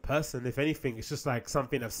I am as a person. If anything, it's just like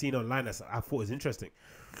something I've seen online that I thought was interesting.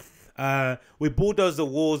 We bulldozed the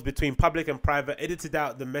walls between public and private, edited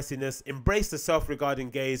out the messiness, embraced the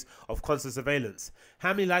self-regarding gaze of constant surveillance.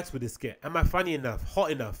 How many likes would this get? Am I funny enough?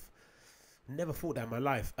 Hot enough? Never thought that in my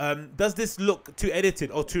life. Does this look too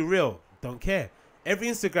edited or too real? Don't care. Every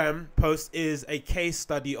Instagram post is a case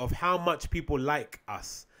study of how much people like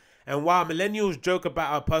us. And while millennials joke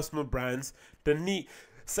about our personal brands, the neat,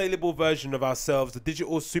 saleable version of ourselves, the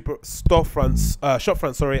digital super shopfronts,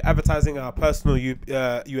 advertising our personal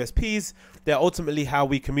USPs, they're ultimately how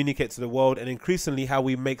we communicate to the world and increasingly how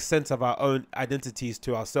we make sense of our own identities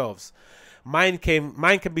to ourselves. Mine can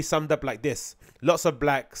be summed up like this. Lots of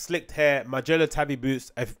black, slicked hair, Margiela tabby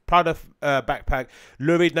boots, a Prada backpack,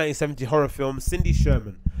 lurid 1970 horror film, Cindy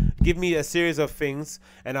Sherman. Give me a series of things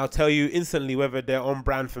and I'll tell you instantly whether they're on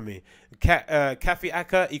brand for me. Kathy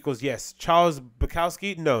Acker equals yes. Charles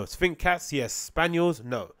Bukowski? No. Sphinx Cats? Yes. Spaniels?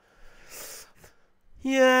 No.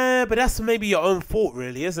 Yeah, but that's maybe your own fault,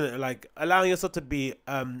 really, isn't it? Like, allowing yourself to be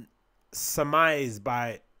surmised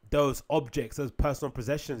by those objects, those personal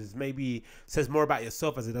possessions, is maybe says more about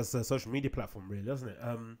yourself as it does a social media platform, really, doesn't it?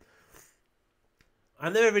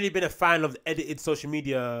 I've never really been a fan of edited social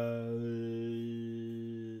media.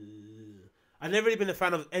 I've never really been a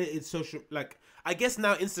fan of edited social. Like, I guess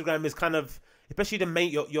now Instagram is kind of, especially the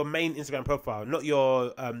main your main Instagram profile, not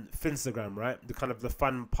your Finstagram, right? The kind of the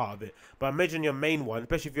fun part of it. But imagine your main one,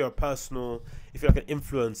 especially if you're if you're like an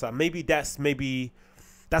influencer, maybe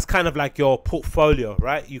that's kind of like your portfolio,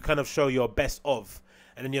 right? You kind of show your best of.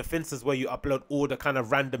 And then your Finsta's where you upload all the kind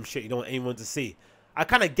of random shit you don't want anyone to see. I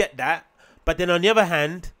kind of get that. But then on the other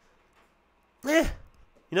hand, meh.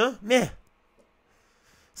 It's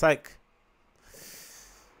like,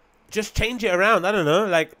 just change it around. I don't know.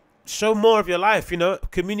 Like, show more of your life,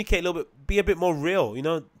 Communicate a little bit. Be a bit more real,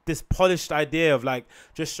 This polished idea of, like,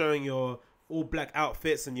 just showing your all black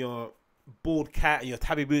outfits and your bald cat and your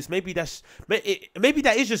tabby boots. Maybe that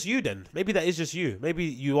is just you then. Maybe that is just you. Maybe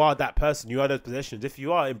you are that person. You are those possessions. If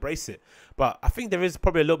you are, embrace it. But I think there is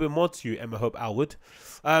probably a little bit more to you, Emma Hope Alwood.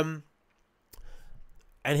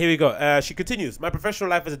 And here we go. She continues. My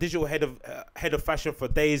professional life as a digital head of fashion for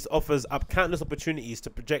days offers up countless opportunities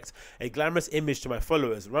to project a glamorous image to my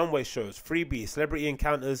followers. Runway shows, freebies, celebrity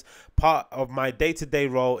encounters. Part of my day-to-day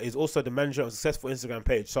role is also the management of a successful Instagram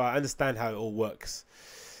page. So I understand how it all works.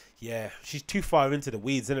 Yeah, she's too far into the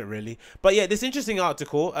weeds, isn't it, really? But yeah, this interesting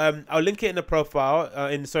article, I'll link it in the profile,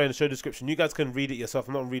 in the show description. You guys can read it yourself.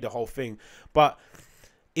 I'm not going to read the whole thing. But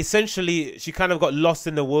essentially, she kind of got lost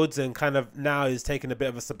in the woods and kind of now is taking a bit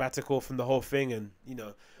of a sabbatical from the whole thing. And,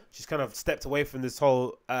 she's kind of stepped away from this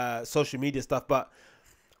whole social media stuff. But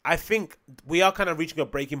I think we are kind of reaching a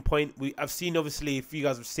breaking point. I've seen, obviously, if you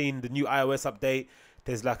guys have seen the new iOS update,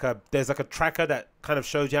 there's like a tracker that kind of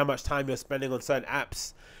shows you how much time you're spending on certain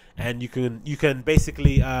apps. And you can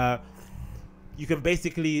basically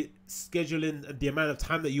schedule in the amount of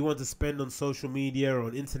time that you want to spend on social media or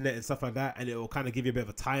on internet and stuff like that, and it will kind of give you a bit of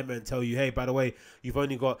a timer and tell you, hey, by the way, you've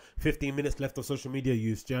only got 15 minutes left of social media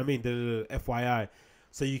use. Do you know what I mean? FYI.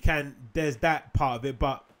 So there's that part of it,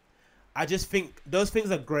 but I just think those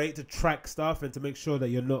things are great to track stuff and to make sure that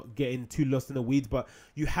you're not getting too lost in the weeds, but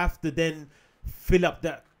you have to then fill up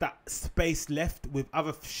that space left with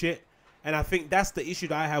other shit. And I think that's the issue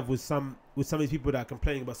that I have with some of these people that are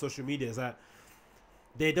complaining about social media, is that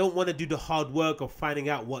they don't want to do the hard work of finding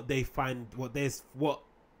out what they want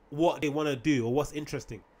to do or what's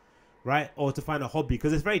interesting, right? Or to find a hobby,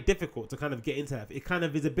 because it's very difficult to kind of get into that. It kind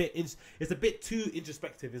of is it's a bit too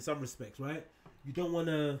introspective in some respects, right? You don't want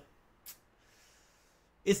to.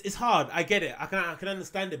 It's hard. I get it. I can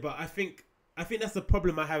understand it, but I think that's the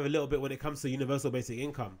problem I have a little bit when it comes to universal basic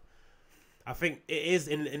income. I think it is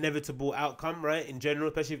an inevitable outcome, right? In general,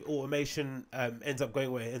 especially if automation ends up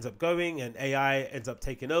going where it ends up going and AI ends up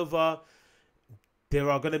taking over, there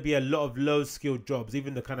are going to be a lot of low-skilled jobs,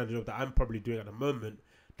 even the kind of job that I'm probably doing at the moment,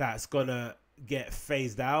 that's going to get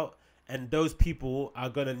phased out. And those people are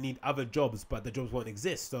going to need other jobs, but the jobs won't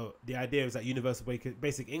exist. So the idea is that universal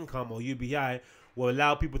basic income, or UBI, will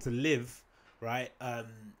allow people to live, right?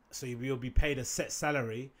 So you'll be paid a set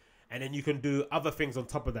salary, and then you can do other things on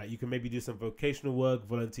top of that. You can maybe do some vocational work,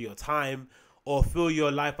 volunteer your time, or fill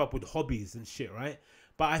your life up with hobbies and shit, right?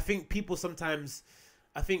 But I think people sometimes,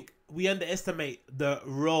 we underestimate the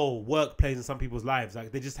role work plays in some people's lives.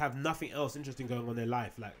 Like, they just have nothing else interesting going on in their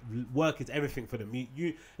life. Like, work is everything for them.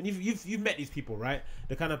 You've met these people, right?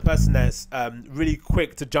 The kind of person that's really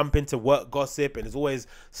quick to jump into work gossip and is always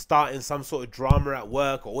starting some sort of drama at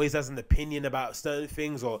work, or always has an opinion about certain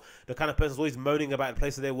things, or the kind of person who's always moaning about the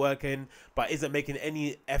place that they work in but isn't making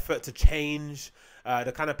any effort to change.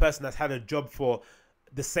 The kind of person that's had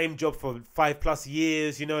the same job for 5+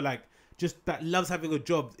 years, like, just that loves having a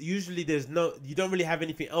job. Usually you don't really have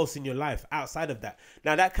anything else in your life outside of that.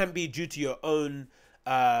 Now, that can be due to your own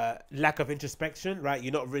lack of introspection, right?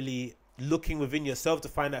 You're not really looking within yourself to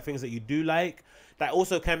find out things that you do like. That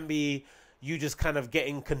also can be you just kind of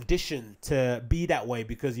getting conditioned to be that way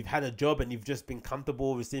because you've had a job and you've just been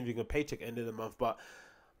comfortable receiving a paycheck at the end of the month. But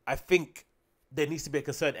I think there needs to be a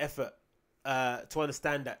concerted effort to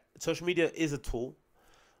understand that social media is a tool.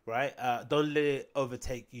 Right? Don't let it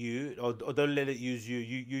overtake you, or don't let it use you.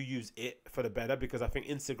 You use it for the better, because I think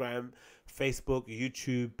Instagram, Facebook,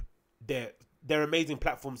 YouTube, they're amazing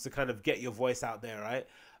platforms to kind of get your voice out there, right?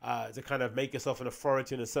 To kind of make yourself an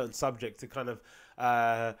authority in a certain subject, to kind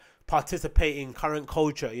of participate in current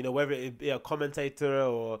culture, whether it be a commentator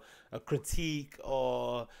or a critique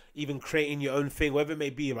or even creating your own thing, whatever it may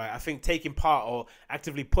be, right? I think taking part or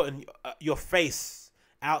actively putting your face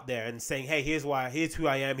out there and saying, hey, here's who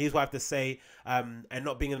I am, here's what I have to say, and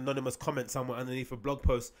not being an anonymous comment somewhere underneath a blog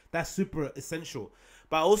post, that's super essential.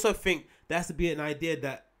 But I also think there has to be an idea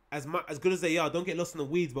that as good as they are, don't get lost in the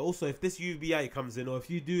weeds. But also, if this UBI comes in, or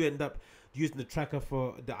if you do end up using the tracker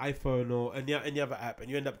for the iPhone or any other app, and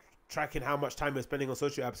you end up tracking how much time you're spending on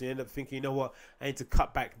social apps, and you end up thinking, you know what, I need to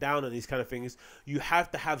cut back down on these kind of things, you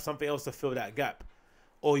have to have something else to fill that gap,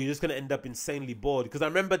 or you're just going to end up insanely bored. Because I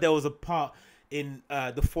remember there was a part in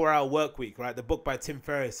the 4-Hour Work Week, right, the book by Tim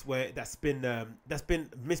Ferriss, where that's been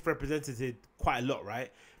misrepresented quite a lot, right?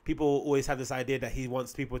 People always have this idea that he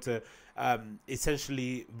wants people to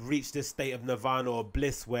essentially reach this state of nirvana or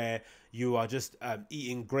bliss where you are just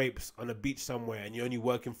eating grapes on a beach somewhere and you're only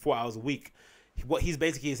working 4 hours a week. What he's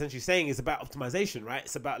basically essentially saying is about optimization, right?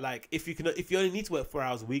 It's about, like, if you only need to work 4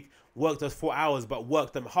 hours a week, work those 4 hours, but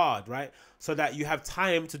work them hard, right? So that you have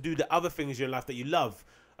time to do the other things in your life that you love.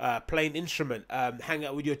 Play an instrument, hang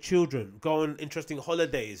out with your children, go on interesting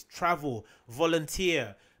holidays, travel,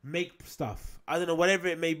 volunteer, make stuff. I don't know, whatever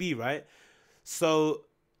it may be, right? So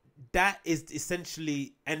that is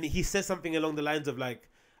essentially, and he says something along the lines of, like,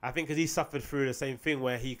 I think because he suffered through the same thing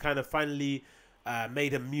where he kind of finally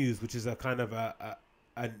made a muse, which is a kind of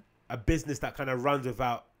a business that kind of runs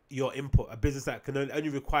without your input, a business that can only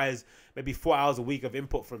requires maybe 4 hours a week of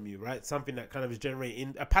input from you, right? Something that kind of is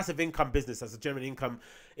generating a passive income business that's a generating income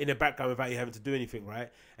in the background without you having to do anything,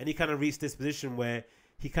 right? And he kind of reached this position where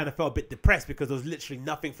he kind of felt a bit depressed because there was literally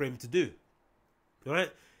nothing for him to do,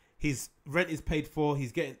 right? His rent is paid for.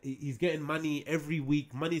 He's getting money every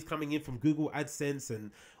week. Money's coming in from Google AdSense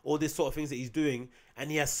and all this sort of things that he's doing,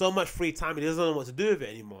 and he has so much free time he doesn't know what to do with it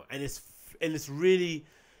anymore. And it's really,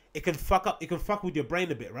 it can fuck with your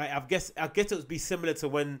brain a bit, right? I guess it would be similar to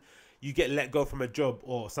when you get let go from a job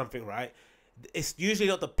or something, right? It's usually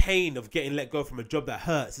not the pain of getting let go from a job that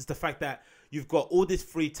hurts. It's the fact that you've got all this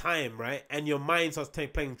free time, right? And your mind starts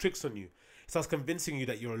playing tricks on you. It starts convincing you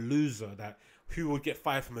that you're a loser, that who would get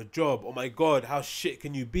fired from a job? Oh my God, how shit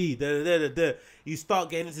can you be? You start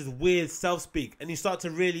getting into this weird self-speak, and you start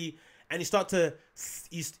to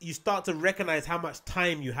recognize how much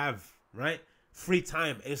time you have, right? Free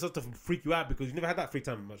time. And it starts to freak you out because you never had that free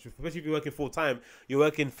time much. Especially if you're working full time, you're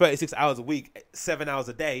working 36 hours a week, 7 hours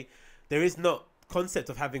a day. There is not concept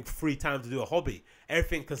of having free time to do a hobby.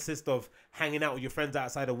 Everything consists of hanging out with your friends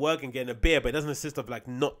outside of work and getting a beer, but it doesn't consist of like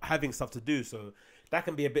not having stuff to do. So that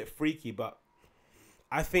can be a bit freaky, but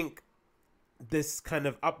I think this kind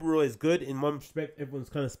of uproar is good. In one respect, everyone's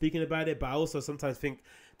kind of speaking about it, but I also sometimes think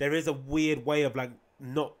there is a weird way of like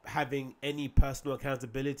not having any personal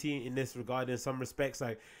accountability in this regard. In some respects,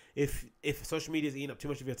 like if social media is eating up too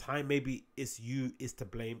much of your time, maybe it's you is to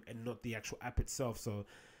blame and not the actual app itself. So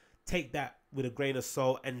take that with a grain of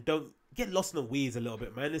salt and don't get lost in the weeds a little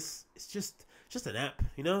bit, man. It's just an app,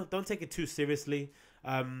 you know. Don't take it too seriously.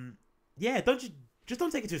 Don't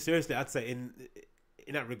take it too seriously. I'd say in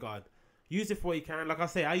that regard. Use it for what you can. Like I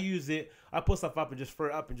say, I use it. I put stuff up and just throw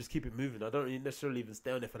it up and just keep it moving. I don't really necessarily even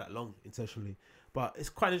stay on it for that long intentionally. But it's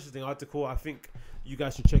quite an interesting article. I think you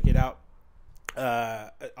guys should check it out.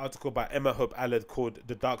 An article by Emma Hope Allard called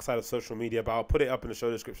The Dark Side of Social Media. But I'll put it up in the show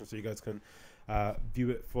description so you guys can view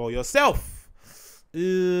it for yourself.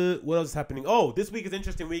 What else is happening? Oh, this week is an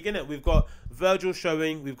interesting week, isn't it? We've got Virgil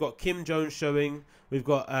showing. We've got Kim Jones showing. We've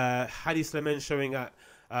got Hadi Slimane showing at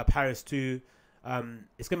Paris 2.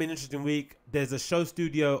 It's going to be an interesting week. There's a show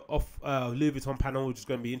studio off Louis Vuitton panel, which is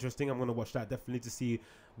going to be interesting. I'm going to watch that definitely to see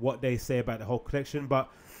what they say about the whole collection. But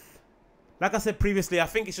like I said previously, I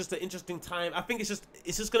think it's just an interesting time. I think it's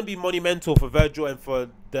just going to be monumental for Virgil and for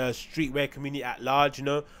the streetwear community at large. You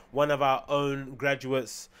know, one of our own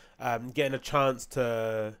graduates getting a chance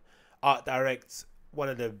to art direct one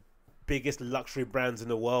of the biggest luxury brands in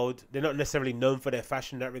the world. They're not necessarily known for their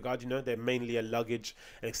fashion in that regard, you know. They're mainly a luggage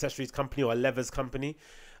and accessories company or a leathers company.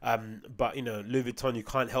 But, you know, Louis Vuitton, you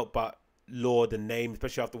can't help but laud the name,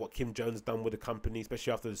 especially after what Kim Jones done with the company,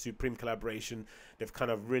 especially after the Supreme collaboration. They've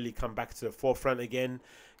kind of really come back to the forefront again.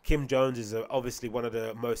 Kim Jones is obviously one of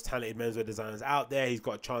the most talented menswear designers out there. He's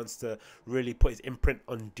got a chance to really put his imprint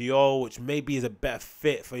on Dior, which maybe is a better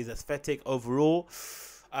fit for his aesthetic overall.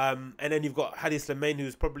 And then you've got Hadi Slimane,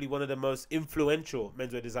 who's probably one of the most influential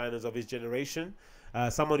menswear designers of his generation.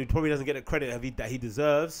 Someone who probably doesn't get the credit that he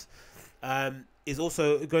deserves. Is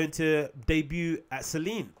also going to debut at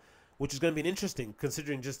Celine, which is going to be interesting,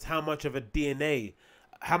 considering just how much of a DNA,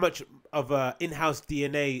 how much of a in-house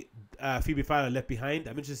DNA Phoebe Fowler left behind.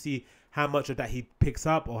 I'm interested to see how much of that he picks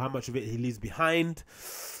up or how much of it he leaves behind.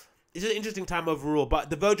 It's just an interesting time overall. But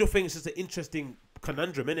the Virgil thing is just an interesting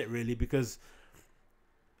conundrum, isn't it, really? Because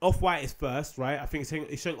Off-White is first, right? I think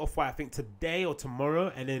it's showing Off-White, I think, today or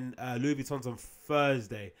tomorrow. And then Louis Vuitton's on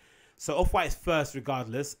Thursday. So Off-White is first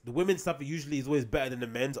regardless. The women's stuff usually is always better than the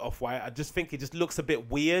men's Off-White. I just think it just looks a bit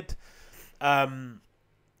weird on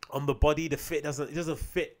the body. The fit doesn't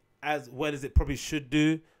fit as well as it probably should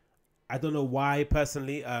do. I don't know why,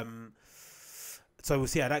 personally. So we'll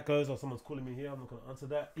see how that goes. Or someone's calling me here. I'm not going to answer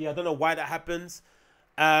that. Yeah, I don't know why that happens.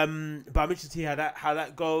 But I'm interested to see how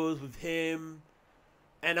that goes with him.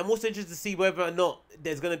 And I'm also interested to see whether or not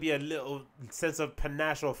there's going to be a little sense of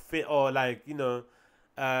panache or fit, or like, you know,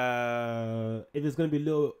 if there's going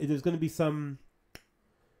to be some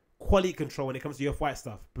quality control when it comes to your Off-White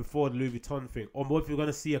stuff before the Louis Vuitton thing, or if you're going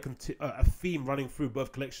to see a theme running through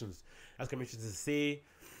both collections. That's going to be interesting to see.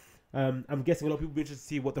 I'm guessing a lot of people will be interested to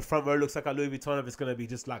see what the front row looks like at Louis Vuitton, if it's going to be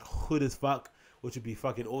just like hood as fuck, which would be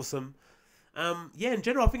fucking awesome. Yeah, in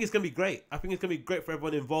general, I think it's going to be great. I think it's going to be great for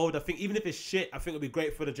everyone involved. I think even if it's shit, I think it'll be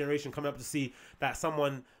great for the generation coming up to see that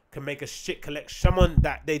someone can make a shit collection. Someone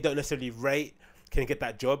that they don't necessarily rate can get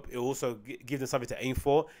that job. It also gives them something to aim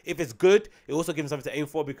for. If it's good, it also gives them something to aim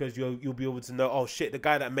for, because you'll be able to know, oh shit, the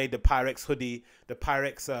guy that made the Pyrex hoodie, the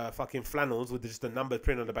Pyrex fucking flannels with just the number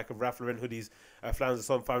printed on the back of Ralph Lauren hoodies, flannels that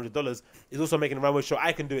sold $500, is also making a runway show.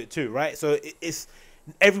 I can do it too, right? So it's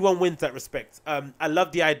everyone wins that respect. I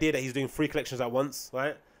love the idea that he's doing 3 collections at once,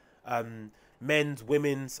 right? Men's,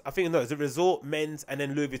 women's. I think no, it's a resort, men's, and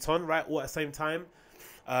then Louis Vuitton, right? All at the same time.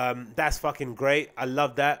 That's fucking great. I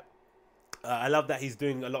love that. I love that he's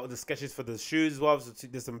doing a lot of the sketches for the shoes as well. So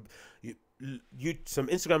there's some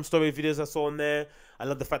Instagram story videos I saw on there. I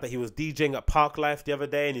love the fact that he was DJing at Park Life the other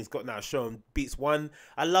day, and he's got now a show on Beats One.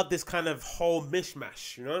 I love this kind of whole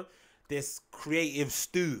mishmash, you know, this creative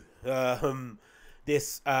stew.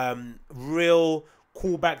 This real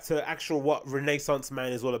callback to actual what Renaissance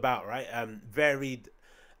man is all about, right? Varied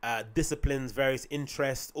disciplines, various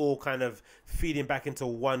interests, all kind of feeding back into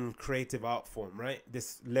one creative art form, right?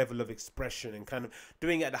 This level of expression and kind of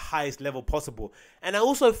doing it at the highest level possible. And I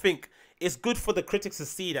also think it's good for the critics to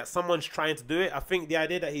see that someone's trying to do it. I think the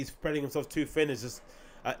idea that he's spreading himself too thin is just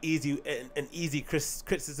an easy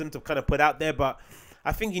criticism to kind of put out there, but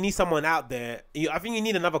I think you need someone out there. I think you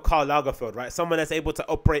need another Karl Lagerfeld, right? Someone that's able to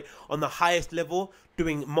operate on the highest level,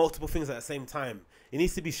 doing multiple things at the same time. it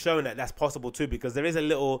needs to be shown that that's possible too, because there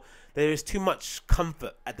is too much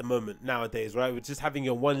comfort at the moment nowadays, right? With just having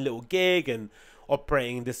your one little gig and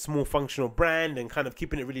operating this small functional brand and kind of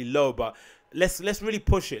keeping it really low. But let's really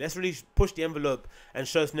push it. Let's really push the envelope and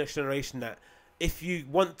show this next generation that if you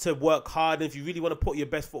want to work hard and if you really want to put your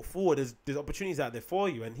best foot forward, there's opportunities out there for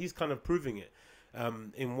you, and he's kind of proving it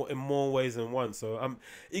in more ways than one. So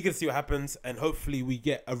you can see what happens, and hopefully we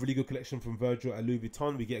get a really good collection from Virgil at Louis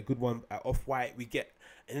Vuitton. We get a good one at Off-White. We get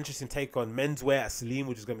an interesting take on menswear at Celine,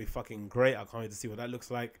 which is going to be fucking great. I can't wait to see what that looks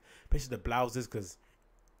like, especially the blouses, because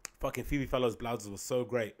fucking Phoebe Phalo's blouses were so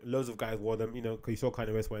great. Loads of guys wore them, you know, because you saw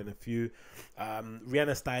Kanye West wearing a few.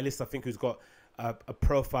 Rihanna stylist, I think, who's got a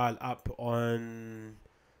profile up on,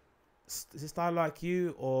 is it Style Like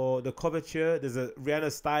You or The Coverture? There's a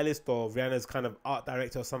Rihanna stylist or Rihanna's kind of art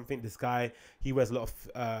director or something. This guy, he wears a lot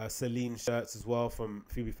of Celine shirts as well from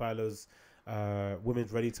Phoebe Phalo's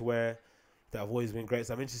women's ready to wear that have always been great.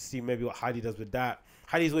 So I'm interested to see maybe what Heidi does with that.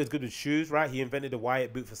 Heidi's always good with shoes, right? He invented the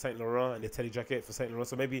Wyatt boot for Saint Laurent and the Teddy jacket for Saint Laurent.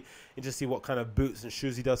 So maybe interested to see what kind of boots and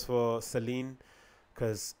shoes he does for Celine,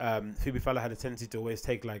 because Phoebe Phalo had a tendency to always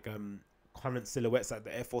take like current silhouettes like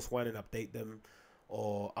the Air Force One and update them,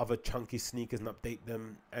 or other chunky sneakers and update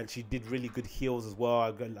them. And she did really good heels as well.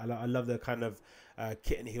 I love the kind of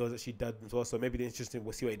kitten heels that she did as well. So maybe it's interesting.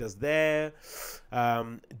 We'll see what he does there.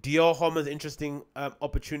 Dior Homer's interesting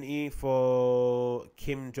opportunity for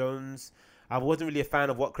Kim Jones. I wasn't really a fan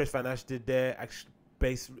of what Chris Van Ash did there. Actually,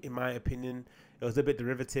 based in my opinion, it was a bit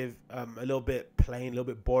derivative, a little bit plain, a little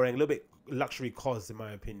bit boring, a little bit luxury COS in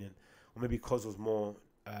my opinion, or maybe COS was more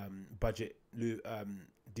budget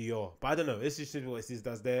Dior. But I don't know. It's just what he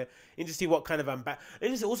does there. Interesting what kind of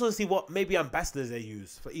interesting also to see what maybe ambassadors they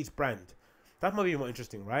use for each brand. That might be more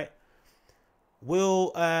interesting, right?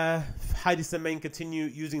 Will Heidi Semaine continue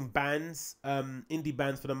using bands, indie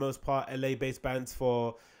bands for the most part, LA-based bands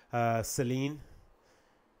for Celine?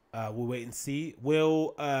 We'll wait and see.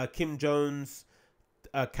 Will Kim Jones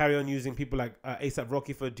carry on using people like ASAP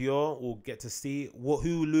Rocky for Dior? We'll get to see.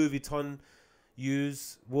 Who Louis Vuitton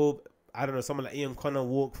use? Will, I don't know, someone like Ian Connor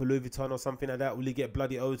walk for Louis Vuitton or something like that? Will he get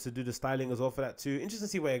Bloody O's to do the styling as well for that too? Interesting to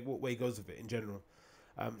see where he goes with it in general.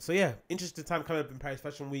 So yeah, interesting time coming up in Paris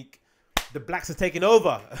Fashion Week. The blacks are taking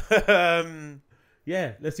over.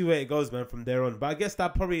 Yeah, let's see where it goes, man, from there on. But I guess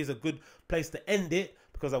that probably is a good place to end it,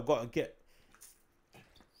 because I've got to get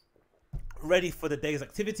ready for the day's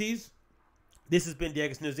activities. This has been the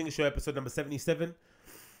Agostinho Zinga Show, episode number 77.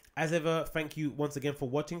 As ever, thank you once again for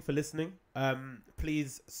watching, for listening.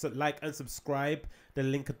 Please like and subscribe. The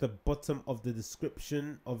link at the bottom of the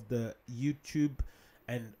description of the YouTube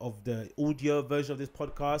and of the audio version of this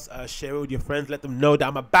podcast. Share it with your friends. Let them know that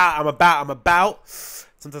I'm about.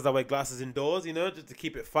 Sometimes I wear glasses indoors, you know, just to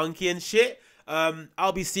keep it funky and shit.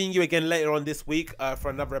 I'll be seeing you again later on this week for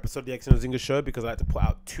another episode of the Agostinho Zinga Show, because I like to put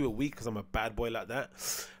out 2 a week because I'm a bad boy like that.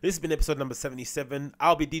 This has been episode number 77.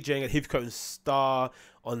 I'll be DJing at Heathcote and Star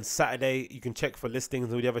on Saturday. You can check for listings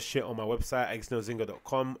and all the other shit on my website,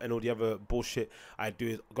 agostinhozinga.com, and all the other bullshit I do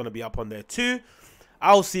is going to be up on there too.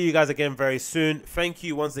 I'll see you guys again very soon. Thank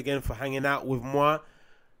you once again for hanging out with moi.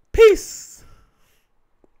 Peace.